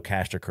kit, there's no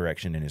caster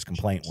correction, and his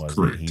complaint was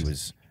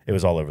that it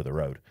was all over the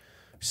road.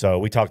 So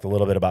we talked a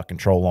little bit about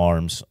control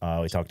arms.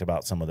 We talked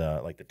about some of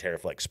the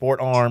Terraflex Sport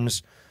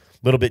arms, a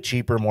little bit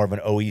cheaper, more of an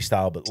OE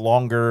style, but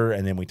longer.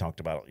 And then we talked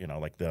about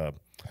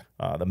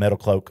the Metal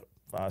Cloak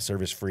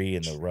service free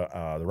and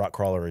the Rock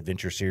Crawler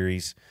Adventure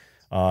Series.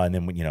 And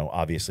then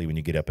obviously when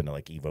you get up into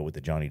like Evo with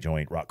the Johnny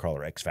Joint, Rock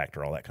Crawler X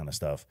Factor, all that kind of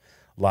stuff,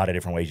 a lot of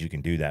different ways you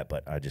can do that.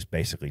 But I just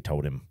basically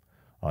told him.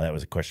 That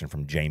was a question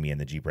from Jamie in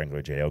the Jeep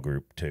Wrangler JL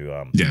group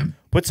to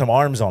put some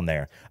arms on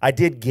there. I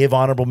did give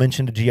honorable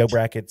mention to Geo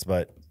brackets,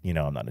 but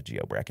I'm not a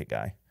Geo bracket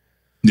guy.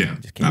 Yeah,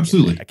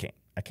 absolutely. I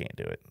can't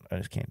do it. I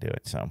just can't do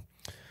it. So,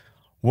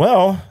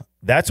 well,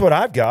 that's what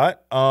I've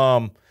got.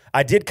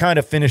 I did kind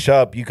of finish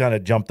up. You kind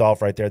of jumped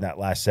off right there in that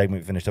last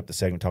segment. We finished up the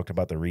segment, talked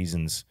about the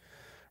reasons.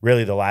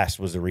 Really, the last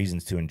was the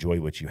reasons to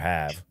enjoy what you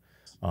have.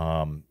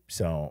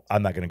 So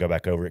I'm not going to go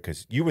back over it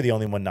because you were the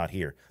only one not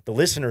here. The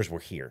listeners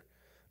were here.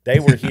 They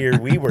were here.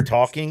 We were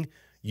talking.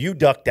 You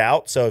ducked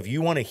out. So if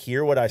you want to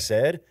hear what I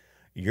said,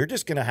 you're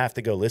just going to have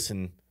to go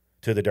listen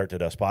to the Dirt to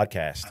Dust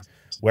podcast,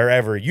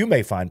 wherever you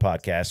may find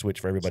podcasts, which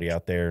for everybody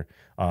out there,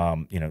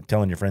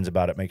 telling your friends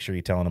about it, make sure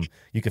you're telling them.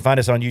 You can find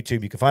us on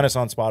YouTube. You can find us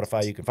on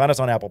Spotify. You can find us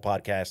on Apple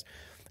Podcasts,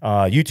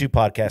 YouTube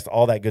Podcast,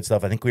 all that good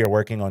stuff. I think we are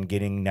working on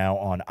getting now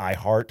on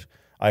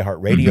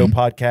iHeartRadio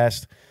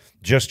podcast,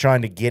 just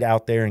trying to get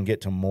out there and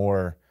get to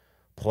more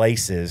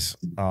places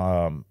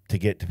to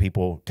get to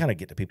people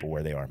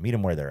where they are, meet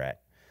them where they're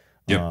at.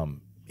 Yep.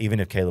 Even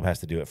if Caleb has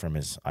to do it from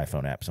his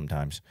iPhone app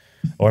sometimes,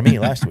 or me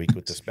last week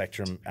with the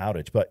Spectrum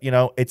outage. But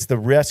it's the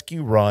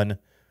rescue run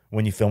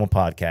when you film a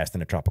podcast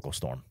in a tropical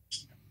storm.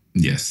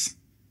 Yes,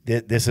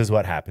 this is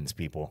what happens,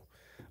 people.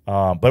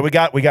 But we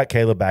got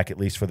Caleb back at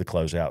least for the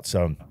closeout.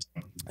 So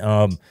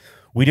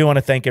we do want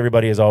to thank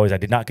everybody as always. I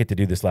did not get to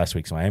do this last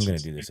week, so I am going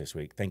to do this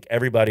week. Thank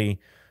everybody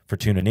for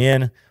tuning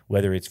in,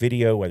 whether it's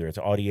video, whether it's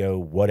audio,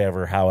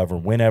 whatever, however,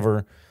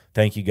 whenever.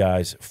 Thank you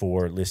guys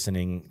for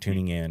listening,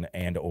 tuning in,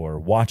 and or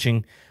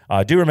watching.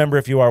 Do remember,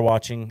 if you are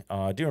watching,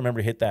 do remember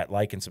to hit that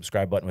like and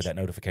subscribe button with that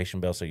notification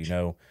bell so you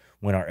know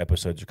when our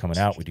episodes are coming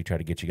out. We do try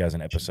to get you guys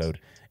an episode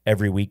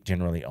every week,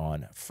 generally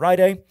on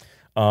Friday.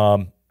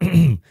 Apple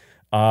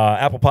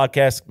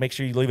Podcasts, make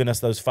sure you're leaving us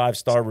those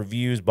 5-star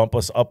reviews. Bump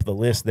us up the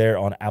list there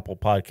on Apple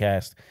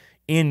Podcasts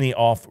in the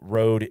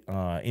off-road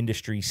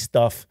industry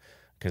stuff,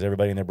 because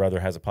everybody and their brother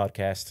has a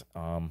podcast.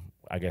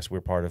 I guess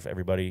we're part of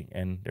everybody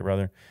and their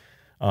brother.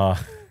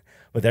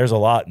 But there's a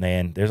lot,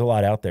 man. There's a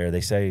lot out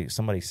there.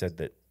 Somebody said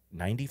that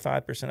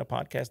 95% of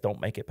podcasts don't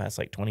make it past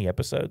like 20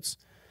 episodes.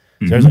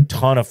 Mm-hmm. So there's a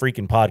ton of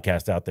freaking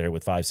podcasts out there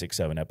with 5, 6,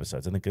 7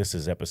 episodes. I think this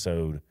is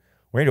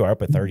we're into our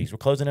upper 30s. We're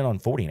closing in on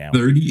 40 now.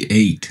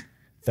 38.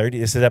 30.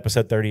 This is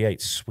episode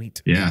 38.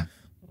 Sweet. Yeah.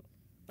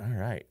 All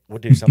right. We'll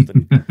do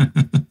something.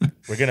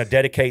 We're going to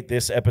dedicate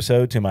this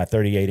episode to my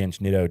 38-inch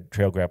Nitto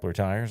Trail Grappler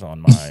tires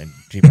on my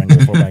Jeep Wrangler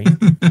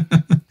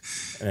 4x8.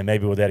 And then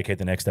maybe we'll dedicate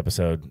the next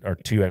episode or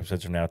 2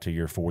 episodes from now to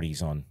your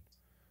 40s on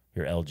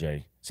your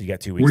LJ. So you got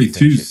 2 weeks.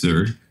 42,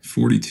 sir.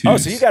 42. Oh,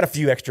 so you got a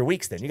few extra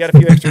weeks then. You got a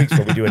few extra weeks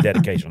before we do a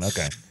dedication.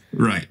 Okay.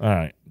 Right. All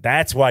right.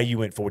 That's why you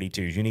went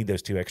 42s. You need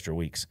those 2 extra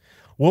weeks.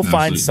 We'll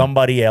find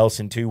somebody else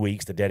in 2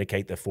 weeks to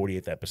dedicate the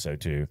 40th episode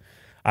to.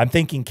 I'm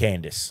thinking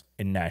Candace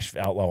in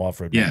Nashville, Outlaw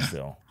Offroad,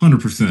 Nashville.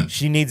 100%.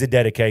 She needs a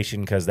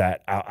dedication because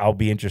I'll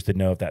be interested to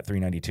know if that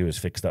 392 is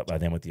fixed up by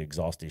then with the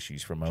exhaust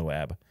issues from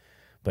Moab.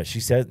 But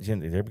she said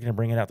they're going to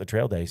bring it out the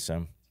trail days.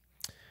 So,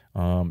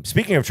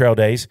 speaking of trail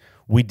days,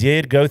 we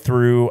did go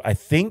through. I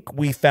think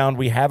we found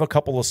we have a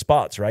couple of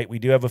spots. Right, we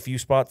do have a few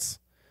spots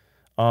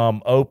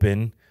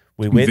open.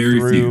 We went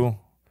through.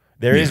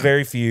 There is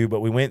very few,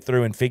 but we went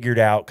through and figured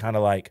out kind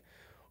of like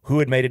who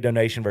had made a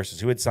donation versus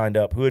who had signed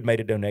up, who had made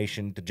a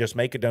donation to just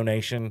make a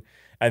donation,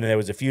 and then there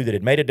was a few that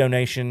had made a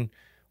donation,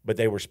 but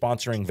they were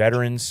sponsoring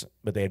veterans,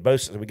 but they had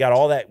both. So we got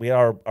all that. We had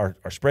our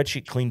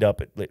spreadsheet cleaned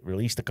up. It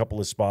released a couple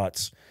of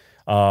spots.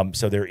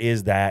 So there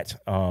is that.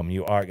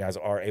 You guys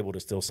are able to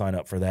still sign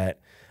up for that.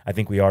 I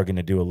think we are going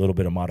to do a little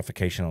bit of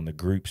modification on the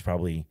groups,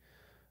 probably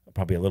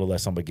a little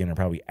less on beginner,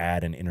 probably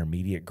add an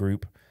intermediate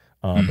group.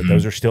 But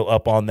those are still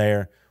up on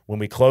there. When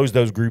we close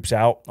those groups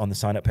out on the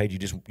sign up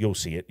page, you'll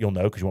see it. You'll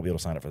know because you won't be able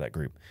to sign up for that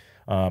group.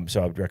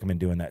 So I would recommend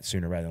doing that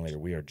sooner rather than later.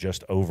 We are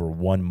just over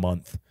 1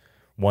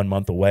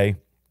 month away.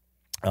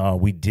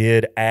 We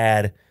did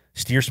add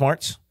Steer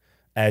Smarts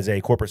as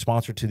a corporate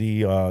sponsor to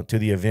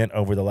the event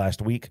over the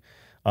last week.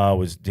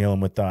 Was dealing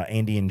with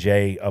Andy and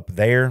Jay up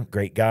there.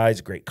 Great guys,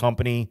 great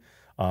company,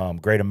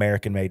 great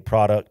American-made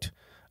product.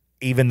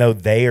 Even though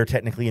they are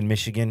technically in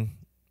Michigan,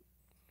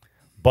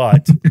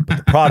 but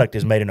the product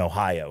is made in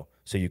Ohio,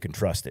 so you can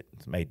trust it.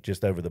 It's made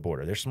just over the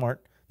border. They're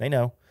smart. They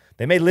know.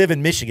 They may live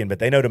in Michigan, but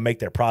they know to make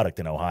their product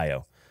in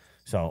Ohio.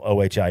 So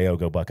OHIO,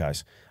 go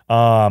Buckeyes.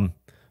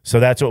 So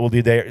that's what we'll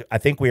do there. I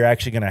think we're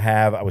actually going to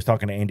have, I was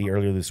talking to Andy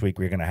earlier this week,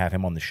 we're going to have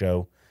him on the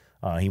show.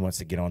 He wants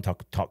to get on,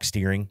 talk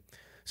steering.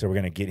 So we're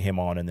going to get him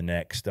on in the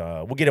next,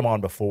 we'll get him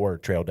on before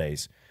Trail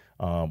Days.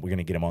 We're going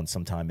to get him on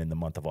sometime in the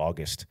month of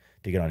August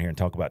to get on here and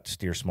talk about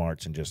steer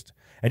smarts and just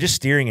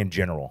steering in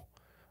general.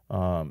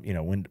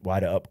 Why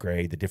to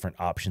upgrade, the different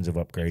options of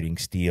upgrading,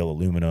 steel,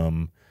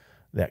 aluminum,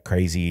 that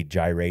crazy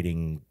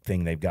gyrating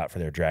thing they've got for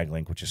their drag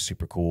link, which is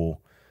super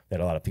cool,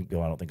 that a lot of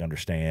people I don't think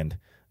understand.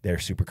 They're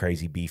super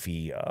crazy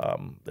beefy.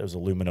 Those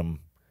aluminum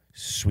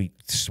sweet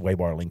sway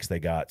bar links they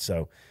got.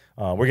 So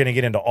we're going to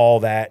get into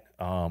all that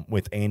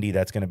with Andy.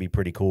 That's going to be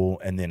pretty cool.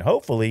 And then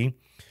hopefully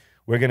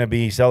we're going to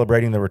be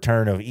celebrating the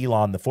return of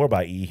Elon, the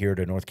 4xe, here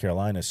to North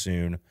Carolina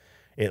soon.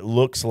 It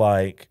looks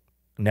like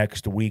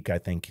next week, I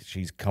think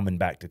she's coming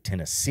back to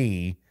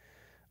Tennessee.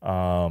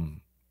 But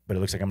it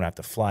looks like I'm going to have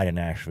to fly to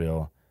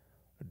Nashville,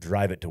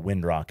 drive it to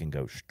Windrock, and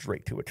go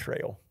straight to a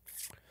trail.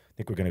 I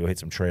think we're going to go hit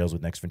some trails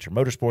with Next Venture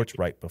Motorsports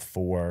right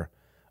before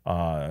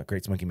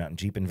Great Smoky Mountain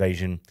Jeep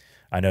Invasion.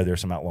 I know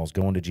there's some outlaws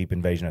going to Jeep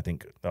Invasion. I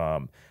think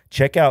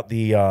check out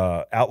the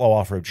Outlaw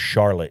Off-Road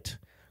Charlotte.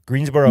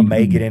 Greensboro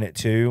may get in it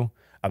too,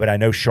 but I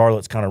know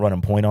Charlotte's kind of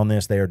running point on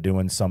this. They are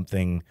doing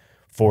something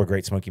for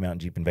Great Smoky Mountain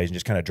Jeep Invasion,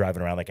 just kind of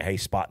driving around like a, hey,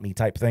 spot me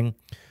type thing.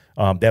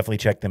 Definitely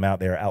check them out.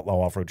 They're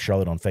Outlaw Off-Road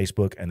Charlotte on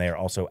Facebook, and they are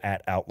also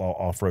at Outlaw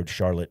Off-Road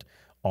Charlotte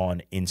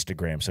on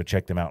Instagram. So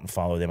check them out and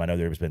follow them. I know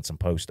there's been some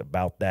posts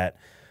about that.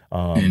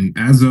 And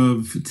as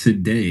of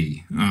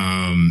today,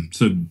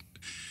 so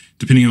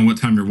depending on what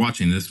time you're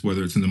watching this,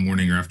 whether it's in the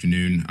morning or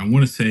afternoon, I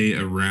want to say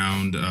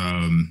around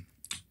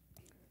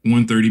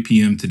 1:30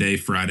 p.m. today,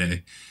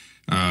 Friday,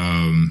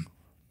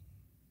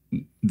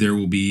 there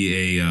will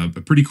be a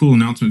pretty cool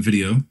announcement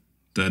video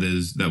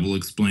that will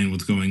explain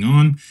what's going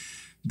on.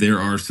 There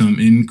are some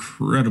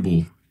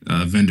incredible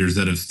vendors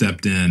that have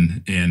stepped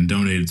in and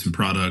donated some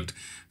product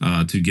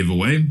to give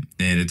away,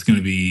 and it's going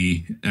to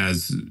be,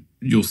 as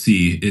you'll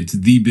see, it's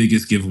the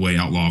biggest giveaway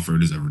Outlaw Offroad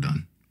has ever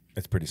done.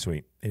 It's pretty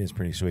sweet. It is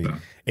pretty sweet.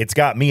 It's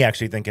got me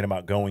actually thinking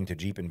about going to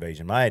Jeep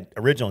Invasion. My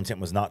original intent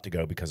was not to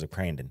go because of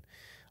Crandon.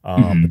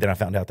 But then I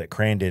found out that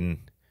Crandon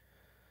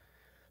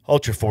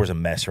Ultra 4 is a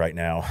mess right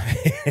now.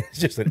 It's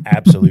just an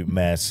absolute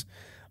mess.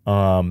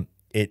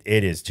 It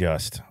is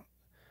just,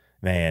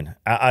 man,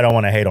 I don't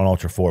want to hate on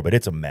Ultra 4, but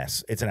it's a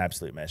mess. It's an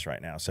absolute mess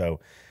right now. So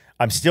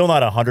I'm still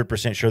not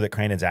 100% sure that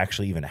Crandon's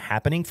actually even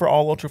happening for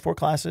all Ultra 4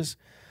 classes.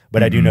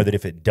 But I do know that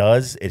if it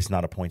does, it's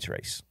not a points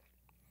race.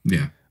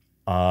 Yeah.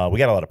 We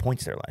got a lot of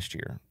points there last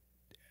year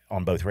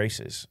on both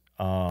races,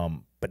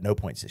 but no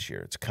points this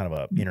year. It's kind of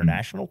a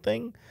international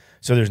thing.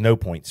 So there's no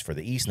points for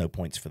the East, no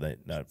points for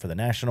the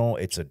national.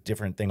 It's a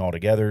different thing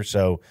altogether.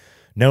 So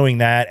knowing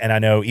that, and I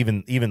know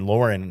even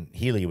Lauren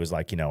Healy was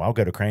like, I'll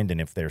go to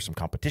Crandon if there's some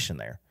competition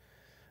there.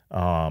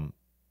 And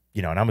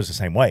I was the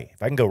same way.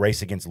 If I can go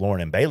race against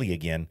Lauren and Bailey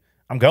again,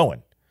 I'm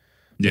going.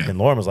 Yeah. And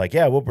Lauren was like,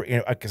 yeah,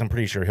 because I'm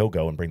pretty sure he'll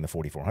go and bring the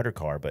 4400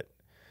 car.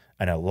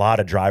 And a lot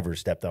of drivers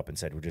stepped up and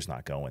said, we're just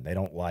not going. They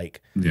don't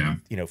like,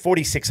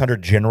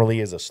 4600 generally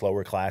is a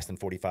slower class than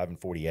 45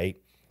 and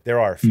 48. There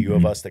are a few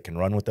of us that can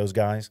run with those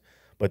guys,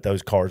 but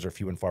those cars are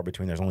few and far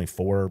between. There's only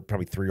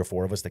probably 3 or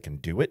 4 of us that can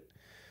do it.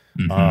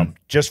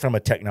 Just from a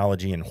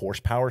technology and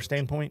horsepower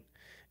standpoint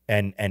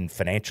and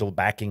financial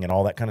backing and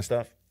all that kind of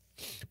stuff.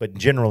 But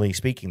generally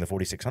speaking, the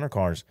 4600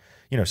 cars,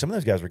 some of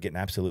those guys were getting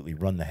absolutely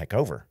run the heck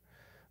over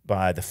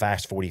by the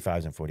fast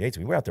 45s and 48s.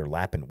 We were out there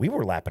lapping. We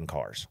were lapping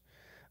cars.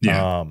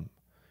 Yeah.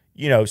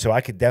 So I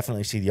could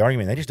definitely see the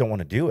argument. They just don't want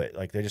to do it.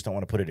 Like, they just don't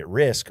want to put it at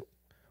risk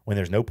when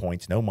there's no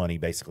points, no money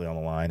basically on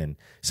the line. And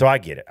so I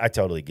get it. I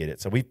totally get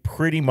it. So we've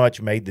pretty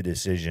much made the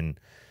decision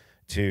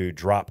to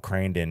drop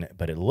Crandon,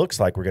 but it looks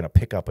like we're going to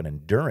pick up an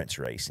endurance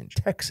race in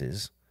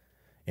Texas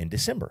in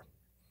December.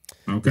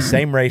 Okay. The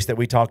same race that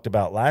we talked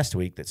about last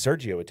week that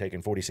Sergio had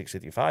taken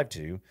 4655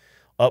 to.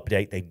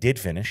 Update, they did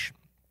finish.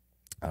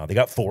 They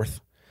got 4th.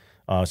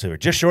 So they were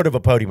just short of a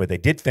podium, but they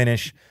did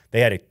finish.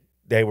 They had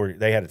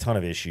a ton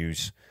of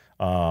issues,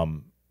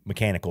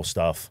 mechanical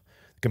stuff.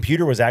 The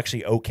computer was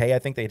actually okay. I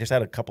think they just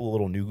had a couple of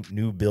little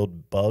new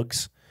build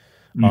bugs,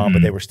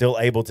 but they were still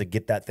able to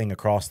get that thing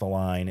across the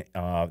line.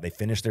 They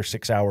finished their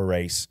 6-hour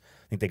race.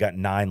 I think they got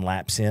 9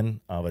 laps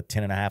in of a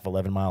 10.5,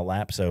 11-mile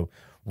lap. So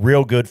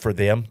real good for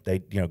them. They,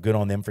 good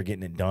on them for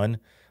getting it done.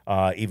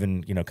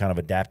 Even, kind of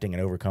adapting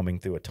and overcoming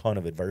through a ton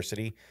of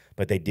adversity,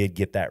 but they did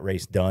get that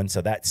race done.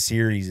 So that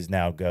series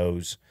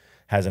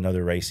has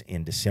another race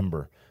in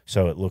December.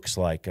 So it looks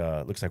like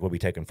we'll be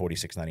taking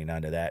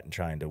 4699 to that and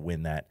trying to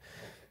win that.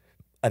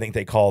 I think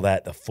they call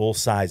that the full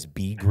size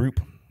B group,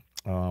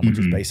 which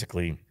is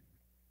basically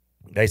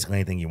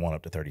anything you want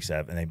up to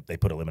 37. And they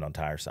put a limit on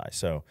tire size.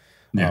 So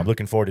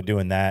looking forward to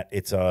doing that.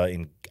 It's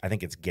I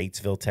think it's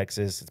Gatesville,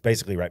 Texas. It's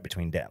basically right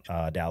between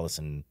Dallas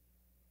and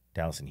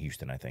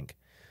Houston, I think.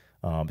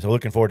 So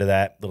looking forward to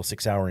that little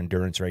 6-hour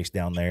endurance race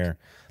down there.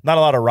 Not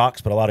a lot of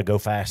rocks, but a lot of go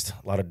fast,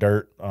 a lot of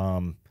dirt.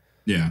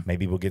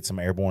 Maybe we'll get some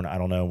airborne. I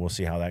don't know. We'll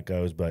see how that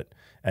goes.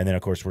 And then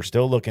of course we're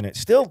still looking at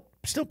still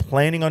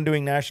planning on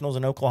doing nationals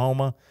in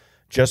Oklahoma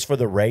just for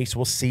the race.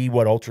 We'll see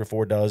what Ultra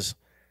 4 does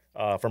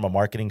from a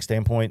marketing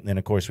standpoint. And then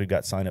of course we've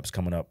got signups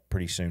coming up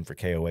pretty soon for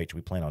KOH.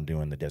 We plan on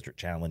doing the Desert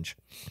Challenge,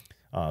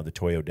 the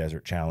Toyo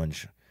Desert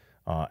Challenge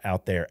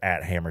out there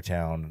at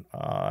Hammertown.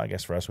 I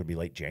guess for us would be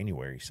late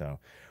January. So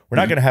we're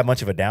not going to have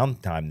much of a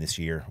downtime this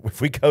year. If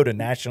we go to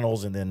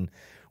nationals and then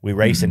we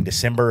race in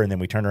December and then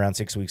we turn around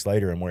 6 weeks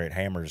later and we're at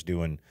Hammers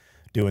doing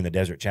the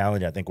Desert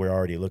Challenge, I think we're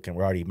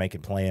already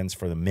making plans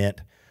for the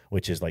Mint,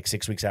 which is like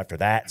 6 weeks after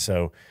that.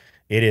 So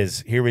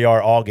here we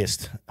are,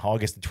 August of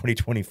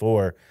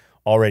 2024,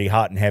 already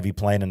hot and heavy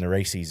planning the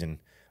race season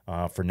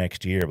for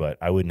next year, but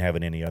I wouldn't have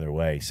it any other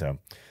way. So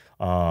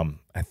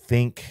I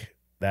think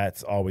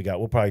that's all we got.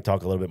 We'll probably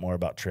talk a little bit more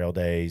about trail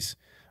days.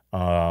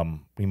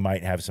 We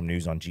might have some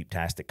news on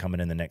Jeep-tastic coming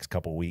in the next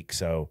couple weeks.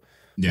 So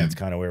that's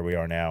kind of where we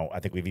are now. I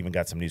think we've even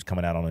got some news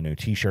coming out on a new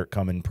T-shirt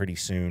coming pretty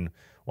soon.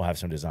 We'll have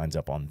some designs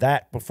up on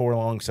that before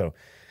long. So,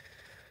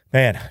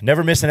 man,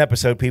 never miss an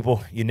episode,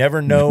 people. You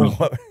never know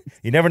what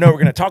we're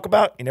going to talk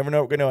about. You never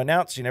know what we're going to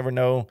announce. You never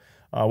know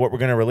what we're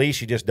going to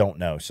release. You just don't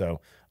know. So,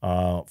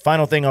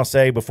 final thing I'll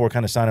say before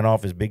kind of signing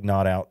off is big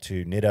nod out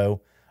to Nitto.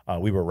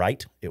 We were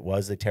right. It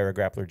was the Terra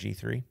Grappler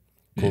G3.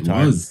 Cool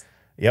tire.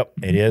 Yep,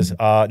 it is.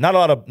 Not a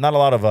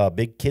lot of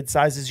big kid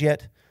sizes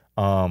yet,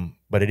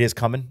 but it is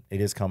coming.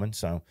 It is coming.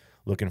 So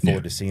looking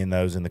forward to seeing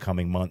those in the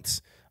coming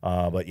months.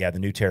 But yeah, the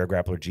new Terra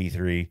Grappler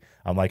G3.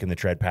 I'm liking the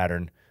tread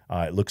pattern.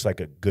 It looks like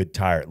a good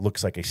tire. It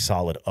looks like a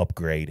solid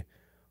upgrade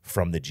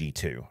from the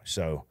G2.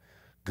 So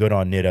good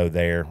on Nitto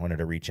there. Wanted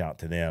to reach out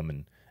to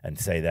them and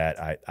say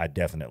that I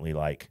definitely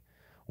like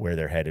where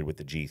they're headed with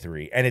the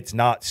G3, and it's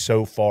not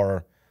so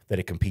far that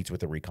it competes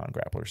with the Recon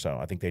Grappler. So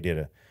I think they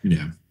did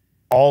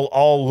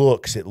all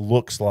looks. It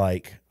looks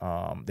like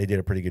they did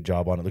a pretty good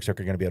job on it. Looks like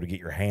you're going to be able to get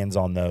your hands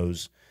on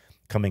those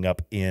coming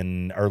up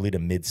in early to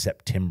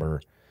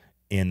mid-September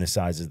in the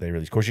sizes they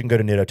release. Of course, you can go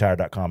to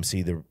nittotire.com,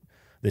 see the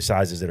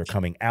sizes that are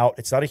coming out.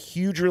 It's not a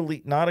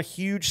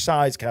huge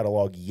size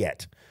catalog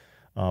yet,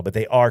 but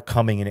they are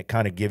coming, and it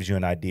kind of gives you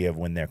an idea of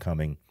when they're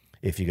coming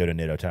if you go to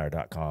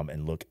nittotire.com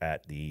and look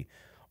at the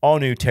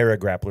all-new Terra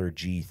Grappler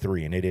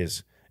G3, and it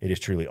is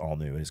truly all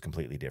new. It is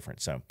completely different.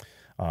 So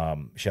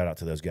shout out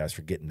to those guys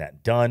for getting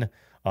that done.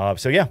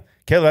 So yeah,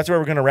 Caleb, that's where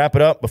we're going to wrap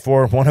it up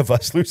before one of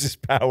us loses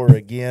power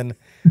again.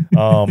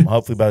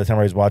 Hopefully by the time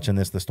everybody's watching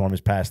this, the storm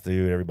has passed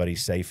through.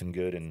 Everybody's safe and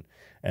good and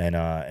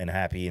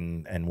happy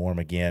and warm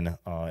again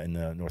in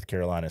the North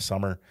Carolina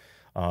summer.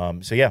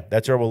 So yeah,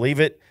 that's where we'll leave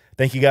it.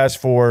 Thank you guys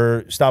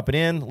for stopping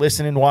in,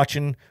 listening,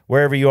 watching,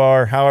 wherever you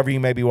are, however you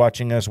may be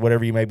watching us,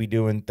 whatever you may be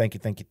doing. Thank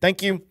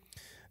you.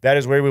 That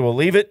is where we will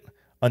leave it.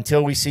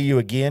 Until we see you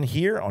again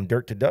here on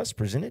Dirt to Dust,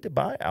 presented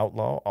by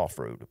Outlaw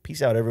Offroad.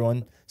 Peace out,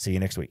 everyone. See you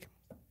next week.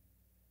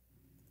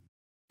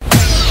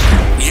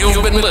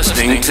 You've been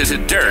listening to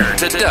Dirt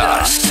to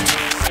Dust,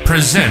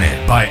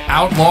 presented by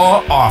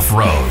Outlaw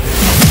Offroad,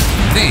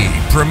 the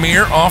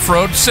premier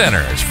off-road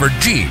centers for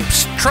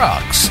Jeeps,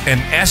 trucks,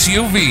 and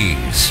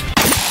SUVs.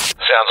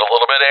 Sounds a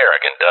little bit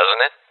arrogant,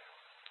 doesn't it?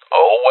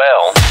 Oh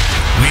well.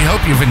 We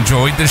hope you've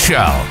enjoyed the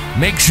show.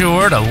 Make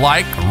sure to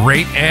like,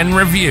 rate, and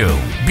review.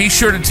 Be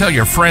sure to tell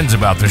your friends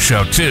about the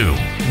show, too.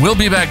 We'll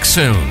be back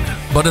soon.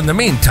 But in the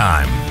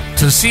meantime,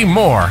 to see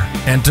more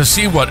and to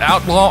see what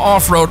Outlaw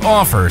Offroad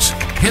offers,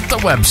 hit the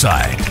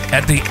website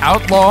at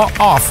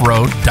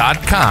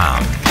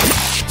theoutlawoffroad.com.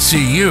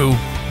 See you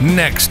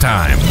next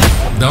time.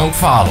 Don't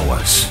follow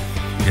us.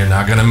 You're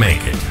not going to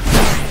make it.